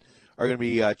Thurston are going to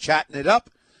be chatting it up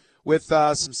with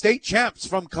some state champs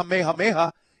from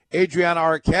Kamehameha, Adriana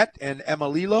Arquette and Emma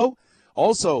Lilo.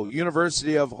 Also,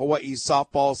 University of Hawaii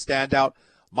softball standout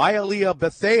Maialia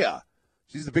Bethea.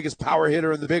 She's the biggest power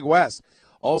hitter in the Big West.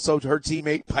 Also, her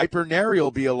teammate Piper Neri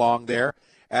will be along there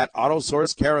at Auto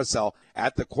Source Carousel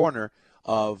at the corner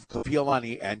of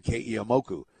Kapiolani and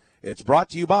Ke'iamoku. It's brought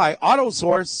to you by Auto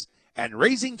Source and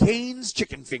Raising Cane's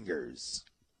Chicken Fingers.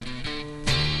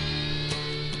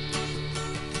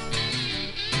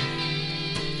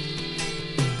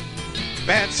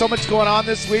 Man, so much going on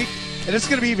this week, and it's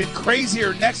going to be even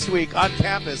crazier next week on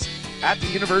campus at the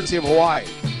University of Hawaii.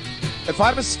 If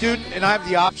I'm a student and I have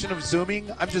the option of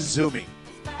Zooming, I'm just Zooming.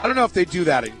 I don't know if they do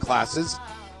that in classes.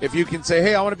 If you can say,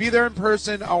 hey, I want to be there in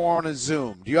person, I want to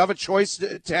Zoom. Do you have a choice,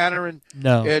 Tanner?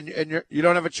 No. And you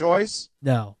don't have a choice?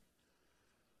 No.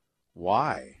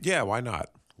 Why? Yeah, why not?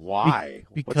 Why?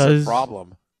 Because, what's the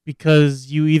problem?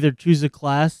 Because you either choose a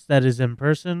class that is in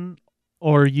person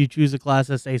or you choose a class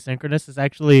that's asynchronous. It's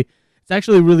actually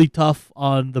really tough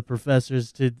on the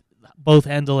professors to both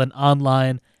handle an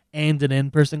online and an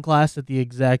in-person class at the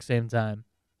exact same time.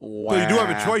 Wow. So you do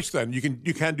have a choice then. You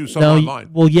can do some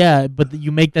online. Well, yeah, but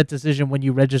you make that decision when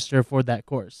you register for that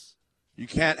course. You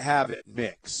can't have it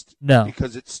mixed. No.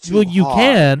 Because it's too hard. Well, you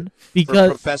can because for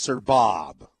Professor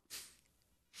Bob.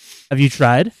 Have you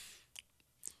tried?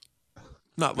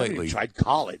 Not lately. I tried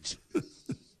college.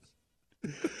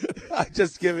 I'm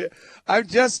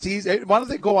just teasing. Why don't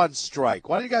they go on strike?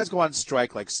 Why don't you guys go on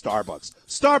strike like Starbucks?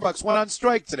 Starbucks went on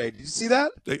strike today. Did you see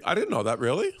that? I didn't know that,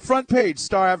 really. Front page,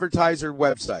 Star Advertiser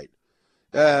website.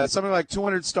 Something like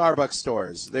 200 Starbucks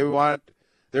stores.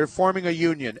 They're forming a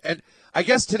union. And I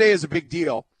guess today is a big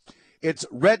deal. It's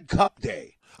Red Cup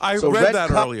Day. I read that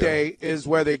Cup earlier. Day is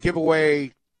where they give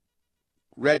away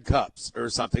red cups or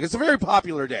something. It's a very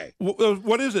popular day.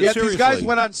 What is it? Yeah, Seriously? these guys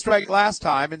went on strike last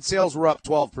time, and sales were up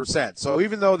 12%. So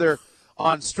even though they're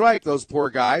on strike, those poor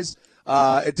guys,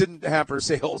 it didn't hamper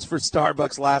sales for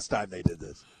Starbucks last time they did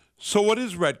this. So what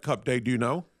is Red Cup Day? Do you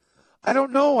know? I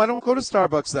don't know. I don't go to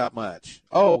Starbucks that much.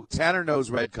 Oh, Tanner knows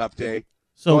Red Cup Day.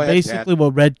 So Go ahead, basically, Tan.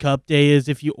 what Red Cup Day is,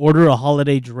 if you order a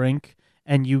holiday drink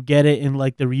and you get it in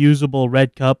like the reusable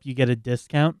red cup, you get a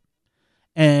discount.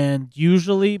 And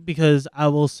usually, because I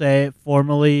will say,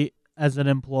 formerly as an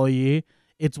employee,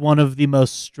 it's one of the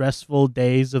most stressful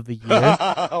days of the year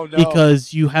Oh, no.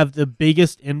 because you have the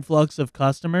biggest influx of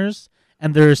customers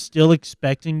and they're still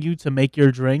expecting you to make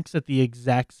your drinks at the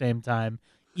exact same time,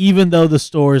 even though the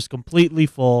store is completely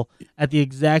full at the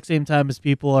exact same time as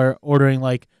people are ordering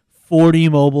like 40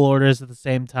 mobile orders at the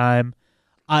same time.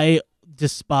 I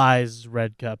despise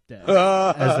Red Cup Day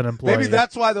as an employee. Maybe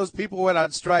that's why those people went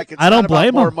on strike. It's I don't not about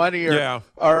blame more them. money or, Yeah.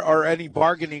 or any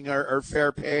bargaining or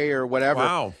fair pay or whatever.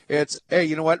 Wow. It's, hey,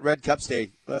 you know what? Red Cup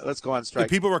Day. Let's go on The strike.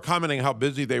 people were commenting how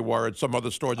busy they were at some other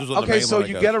stores. This is on the Okay, mainland, so I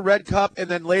you guess. get a Red Cup, and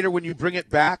then later when you bring it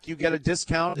back, you get a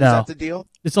discount? Is No. that the deal?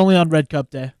 It's only on Red Cup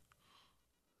Day.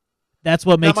 That's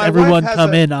what Now, makes my everyone wife has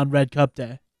come a- in on Red Cup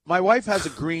Day. My wife has a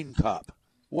green cup.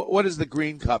 What does the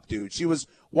green cup do? She was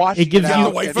washing It gives it you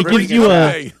out and it bringing gives you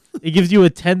back. it gives you a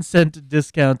 10-cent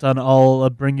discount on all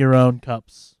bring your own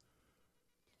cups.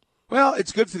 Well,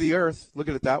 it's good for the earth. Look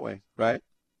at it that way, right?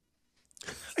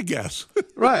 I guess.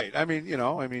 Right. I mean,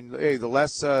 hey, the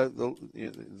less, if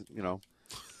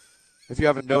you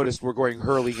haven't noticed, we're going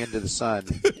hurling into the sun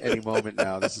any moment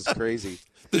now. This is crazy.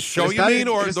 The show, It's you not mean,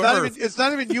 even- or it's the not earth? even, it's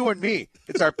not even you and me.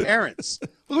 It's our parents.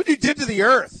 Look what you did to the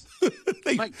earth. My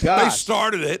They gosh.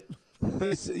 started it.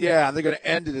 Yeah, and they're going to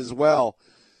end it as well.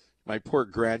 My poor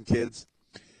grandkids.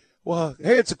 Well,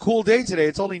 hey, it's a cool day today.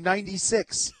 It's only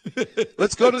 96.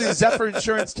 Let's go to the Zephyr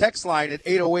Insurance text line at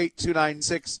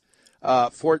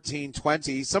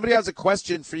 808-296-1420. Somebody has a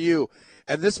question for you,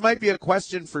 and this might be a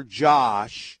question for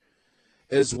Josh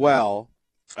as well.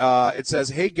 It says,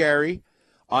 hey, Gary,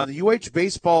 on the UH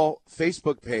Baseball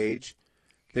Facebook page,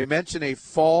 they mention a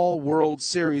Fall World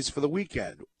Series for the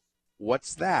weekend.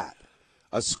 What's that?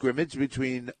 A scrimmage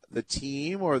between the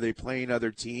team, or are they playing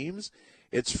other teams?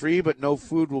 It's free, but no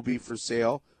food will be for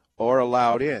sale or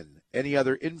allowed in. Any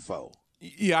other info?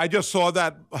 Yeah, I just saw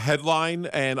that headline,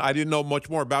 and I didn't know much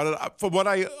more about it. From what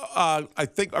I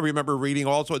think I remember reading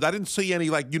also, I didn't see any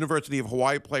like University of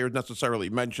Hawaii players necessarily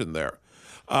mentioned there.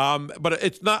 But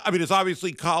it's not. I mean, it's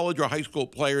obviously college or high school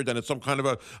players, and it's some kind of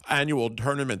a annual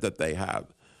tournament that they have.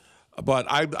 But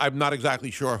I'm not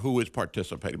exactly sure who is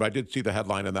participating. But I did see the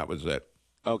headline, and that was it.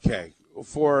 Okay.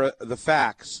 For the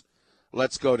facts,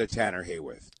 let's go to Tanner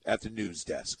Hayworth at the news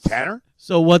desk. Tanner?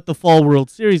 So what the Fall World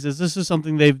Series is, this is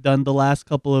something they've done the last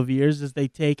couple of years, is they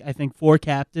take, I think, 4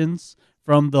 captains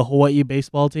from the Hawaii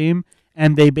baseball team,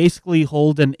 and they basically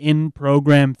hold an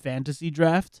in-program fantasy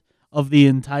draft of the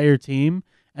entire team,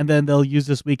 and then they'll use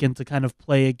this weekend to kind of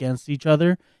play against each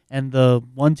other, and the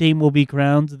one team will be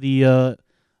crowned the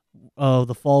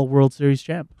Fall World Series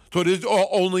champ. So it is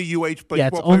only UH baseball. Yeah,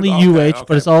 it's players? only Okay, UH, okay.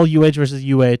 but it's all UH versus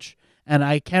UH. And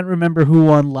I can't remember who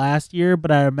won last year, but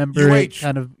I remember it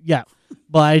kind of, yeah.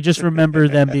 But I just remember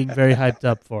them being very hyped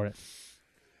up for it.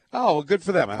 Oh, well, good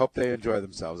for them. I hope they enjoy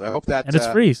themselves. I hope that. And it's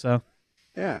free, so.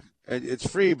 Yeah, it's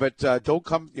free, but don't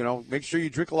come, make sure you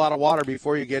drink a lot of water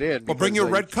before you get in. Well, bring your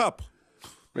red cup.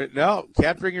 No,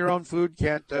 can't bring your own food.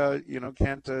 Can't do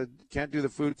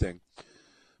the food thing.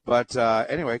 But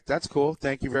anyway, that's cool.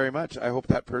 Thank you very much. I hope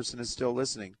that person is still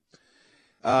listening.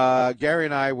 Gary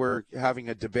and I were having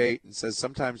a debate, and says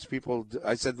sometimes people.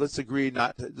 I said, let's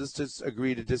just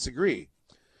agree to disagree.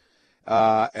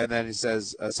 And then he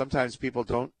says sometimes people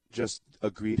don't just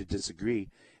agree to disagree.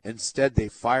 Instead, they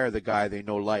fire the guy they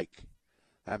know like.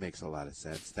 That makes a lot of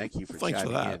sense. Thank you for Thanks for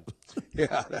chiming that. in.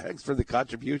 Yeah, thanks for the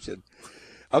contribution.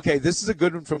 Okay, this is a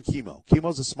good one from Chemo.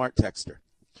 Chemo's a smart texter.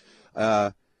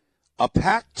 A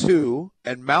Pac-2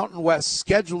 and Mountain West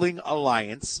scheduling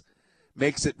alliance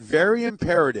makes it very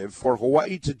imperative for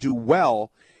Hawaii to do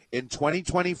well in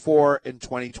 2024 and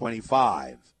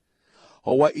 2025.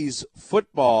 Hawaii's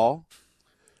football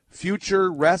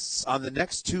future rests on the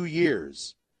next 2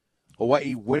 years.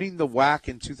 Hawaii winning the WAC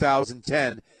in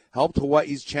 2010 helped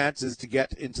Hawaii's chances to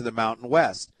get into the Mountain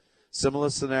West. Similar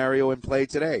scenario in play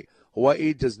today.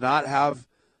 Hawaii does not have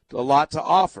a lot to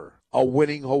offer. A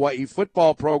winning Hawaii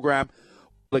football program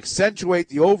will accentuate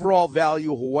the overall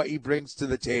value Hawaii brings to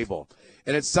the table.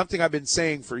 And it's something I've been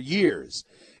saying for years,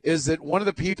 is that one of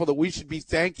the people that we should be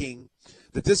thanking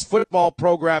that this football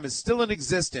program is still in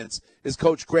existence is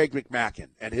Coach Greg McMackin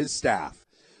and his staff.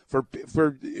 For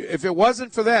if it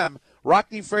wasn't for them,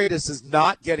 Rockne Freitas is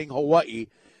not getting Hawaii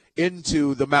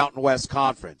into the Mountain West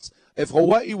Conference. If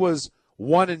Hawaii was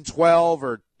 1-12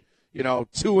 or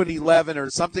 2-11 or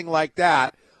something like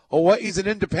that, Hawaii's an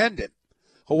independent.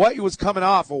 Hawaii was coming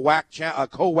off a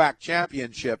co-WAC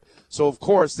championship, so of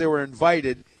course they were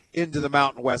invited into the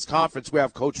Mountain West Conference. We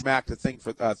have Coach Mack to thank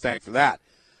for that.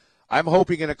 I'm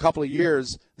hoping in a couple of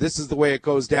years this is the way it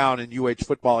goes down in UH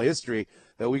football history,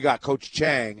 that we got Coach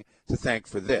Chang to thank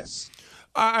for this.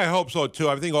 I hope so, too.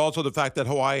 I think also the fact that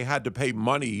Hawaii had to pay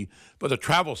money, but the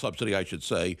travel subsidy, I should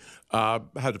say,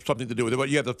 had something to do with it. But,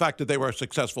 yeah, the fact that they were a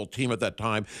successful team at that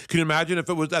time. Can you imagine if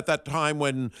it was at that time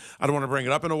when, I don't want to bring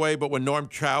it up in a way, but when Norm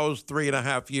Chow's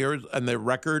 3.5 years and their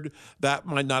record, that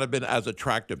might not have been as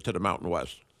attractive to the Mountain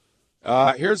West.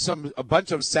 Here's a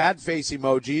bunch of sad face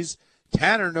emojis.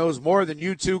 Tanner knows more than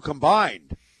you two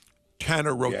combined.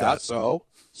 Tanner wrote yeah, that. So.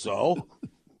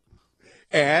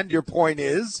 And your point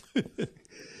is?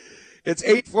 It's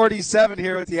 8:47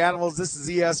 here with the Animals. This is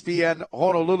ESPN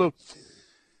Honolulu.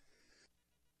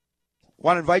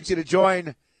 Want to invite you to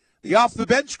join the Off the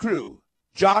Bench crew,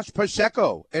 Josh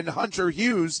Pacheco and Hunter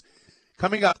Hughes,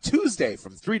 coming up Tuesday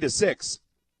from 3 to 6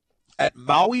 at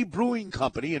Maui Brewing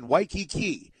Company in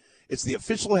Waikiki. It's the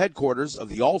official headquarters of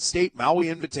the All-State Maui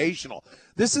Invitational.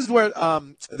 This is where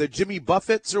the Jimmy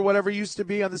Buffett's or whatever used to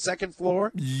be on the second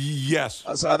floor. Yes.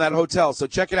 So on that hotel. So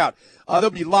check it out. There'll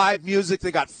be live music. They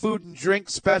got food and drink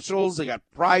specials. They got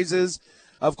prizes.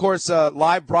 Of course,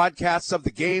 live broadcasts of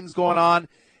the games going on.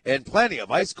 And plenty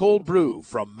of ice-cold brew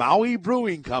from Maui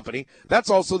Brewing Company. That's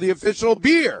also the official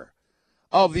beer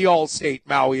of the All-State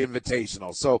Maui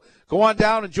Invitational. So go on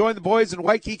down and join the boys in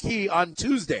Waikiki on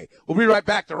Tuesday. We'll be right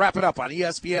back to wrap it up on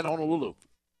ESPN Honolulu.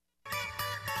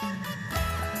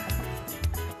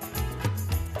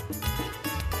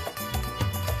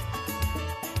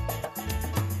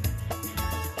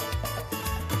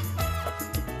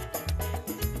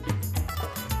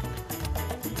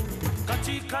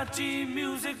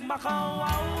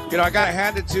 You know, I got to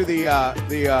hand it to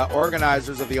the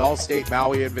organizers of the All-State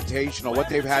Maui Invitational, what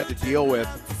they've had to deal with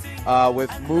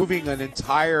moving an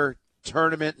entire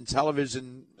tournament and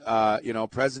television,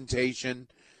 presentation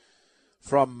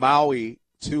from Maui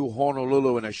to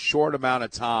Honolulu in a short amount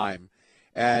of time,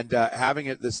 and having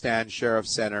it at the Stan Sheriff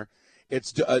Center.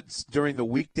 It's during the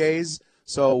weekdays,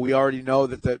 so we already know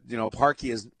that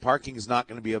parking is not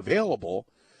going to be available.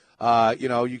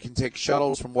 You can take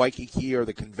shuttles from Waikiki or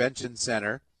the convention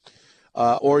center,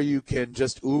 or you can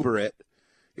just Uber it,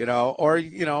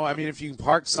 if you can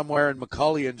park somewhere in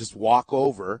McCully and just walk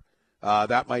over,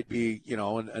 that might be,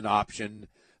 an option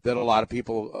that a lot of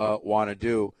people want to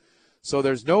do. So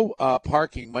there's no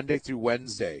parking Monday through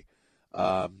Wednesday.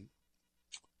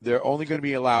 They're only going to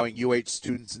be allowing UH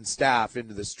students and staff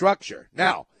into the structure.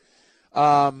 Now,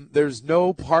 there's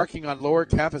no parking on lower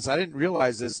campus. I didn't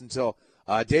realize this until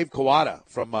Dave Kawada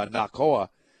from Nakoa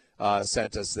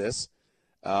sent us this.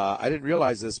 I didn't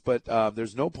realize this, but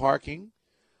there's no parking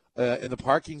in the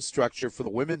parking structure for the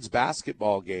women's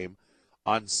basketball game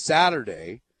on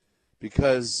Saturday,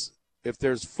 because if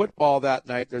there's football that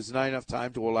night, there's not enough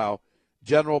time to allow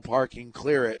general parking,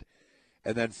 clear it,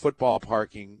 and then football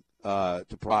parking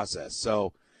to process.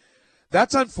 So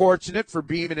that's unfortunate for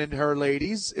Beeman and her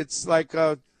ladies. It's like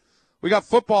we got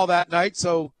football that night,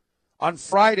 so on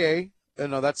Friday –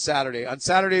 no, that's Saturday. On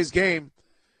Saturday's game,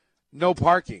 no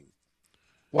parking.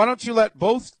 Why don't you let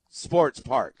both sports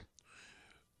park?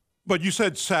 But you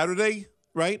said Saturday,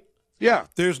 right? Yeah.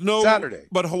 There's no Saturday.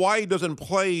 But Hawaii doesn't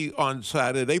play on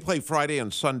Saturday. They play Friday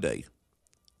and Sunday.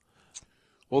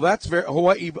 Well, that's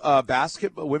Hawaii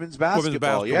basketball, women's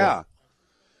basketball. Yeah.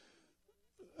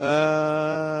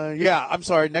 I'm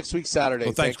sorry. Next week, Saturday.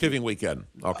 So Thanksgiving weekend.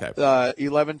 Okay.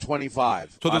 11:25.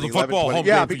 So there's a football home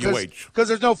game for UH. Because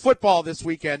there's no football this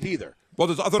weekend either. Well,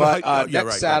 there's other.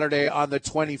 Next Saturday on the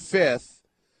 25th,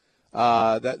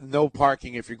 that no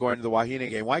parking if you're going to the Wahine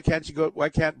game. Why can't you go? Why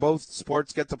can't both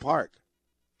sports get to park?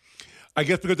 I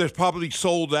guess because there's probably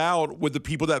sold out with the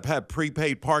people that have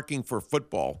prepaid parking for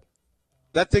football.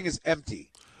 That thing is empty.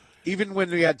 Even when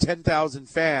we had 10,000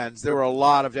 fans, there were a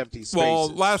lot of empty spaces. Well,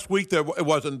 last week it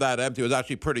wasn't that empty. It was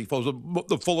actually pretty full. It was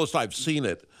the fullest I've seen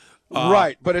it.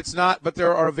 Right, but it's not. But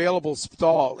there are available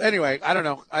stalls. Anyway, I don't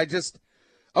know. I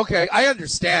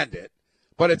understand it,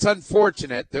 but it's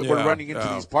unfortunate that we're running into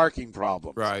these parking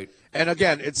problems. Right. And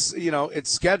again, it's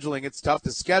scheduling. It's tough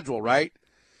to schedule, right?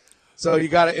 So you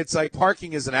got to. It's like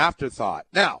parking is an afterthought.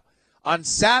 Now, on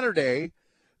Saturday,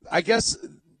 I guess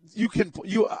you can.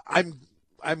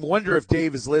 I wonder if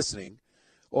Dave is listening,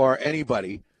 or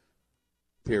anybody.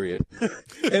 Period.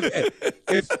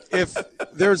 if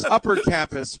there's upper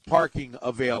campus parking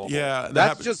available,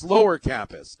 that's just lower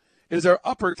campus. Is there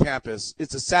upper campus?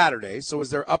 It's a Saturday, so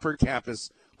is there upper campus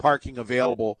parking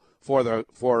available for the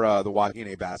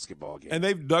Wahine basketball game? And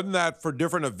they've done that for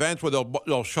different events where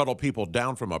they'll shuttle people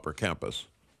down from upper campus.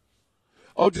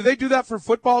 Oh, do they do that for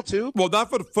football too? Well, not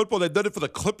for the football. They did it for the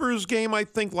Clippers game, I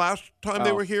think, last time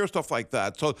they were here, stuff like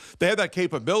that. So they have that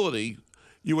capability.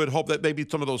 You would hope that maybe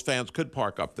some of those fans could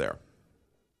park up there.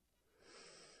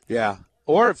 Yeah.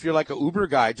 Or if you're like an Uber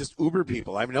guy, just Uber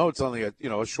people. I know it's only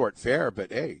a short fare,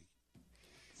 but hey,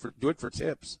 do it for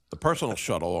tips. The personal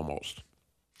shuttle almost.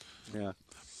 Yeah.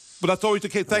 But that's always the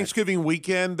case. Thanksgiving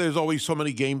weekend, there's always so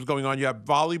many games going on. You have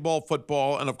volleyball,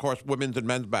 football, and, of course, women's and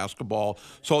men's basketball.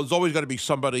 So there's always going to be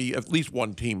somebody, at least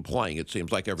one team playing, it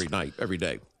seems like, every night, every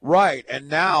day. Right. And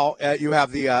now you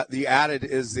have the added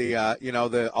is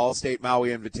the All-State Maui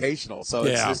Invitational. So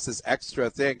it's just this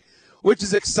extra thing, which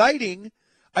is exciting.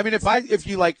 I mean, if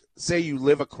you, like, say you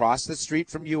live across the street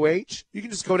from UH, you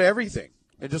can just go to everything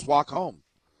and just walk home.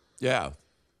 Yeah.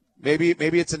 Maybe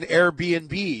it's an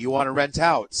Airbnb you want to rent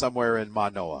out somewhere in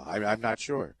Manoa. I'm not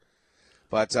sure.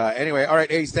 But anyway, all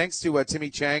right, Ace, thanks to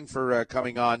Timmy Chang for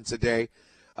coming on today.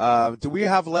 Do we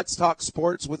have Let's Talk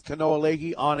Sports with Kanoa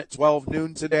Leahy on at 12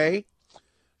 noon today?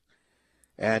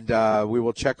 And we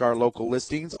will check our local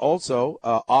listings. Also,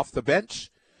 Off the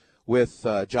Bench with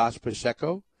Josh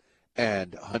Pacheco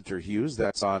and Hunter Hughes.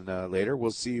 That's on later. We'll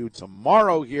see you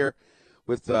tomorrow here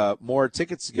with more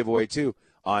tickets to give away, too,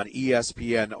 on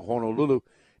ESPN Honolulu,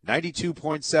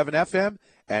 92.7 FM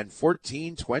and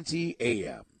 1420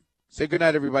 AM. Say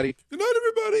goodnight, everybody. Good night,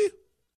 everybody.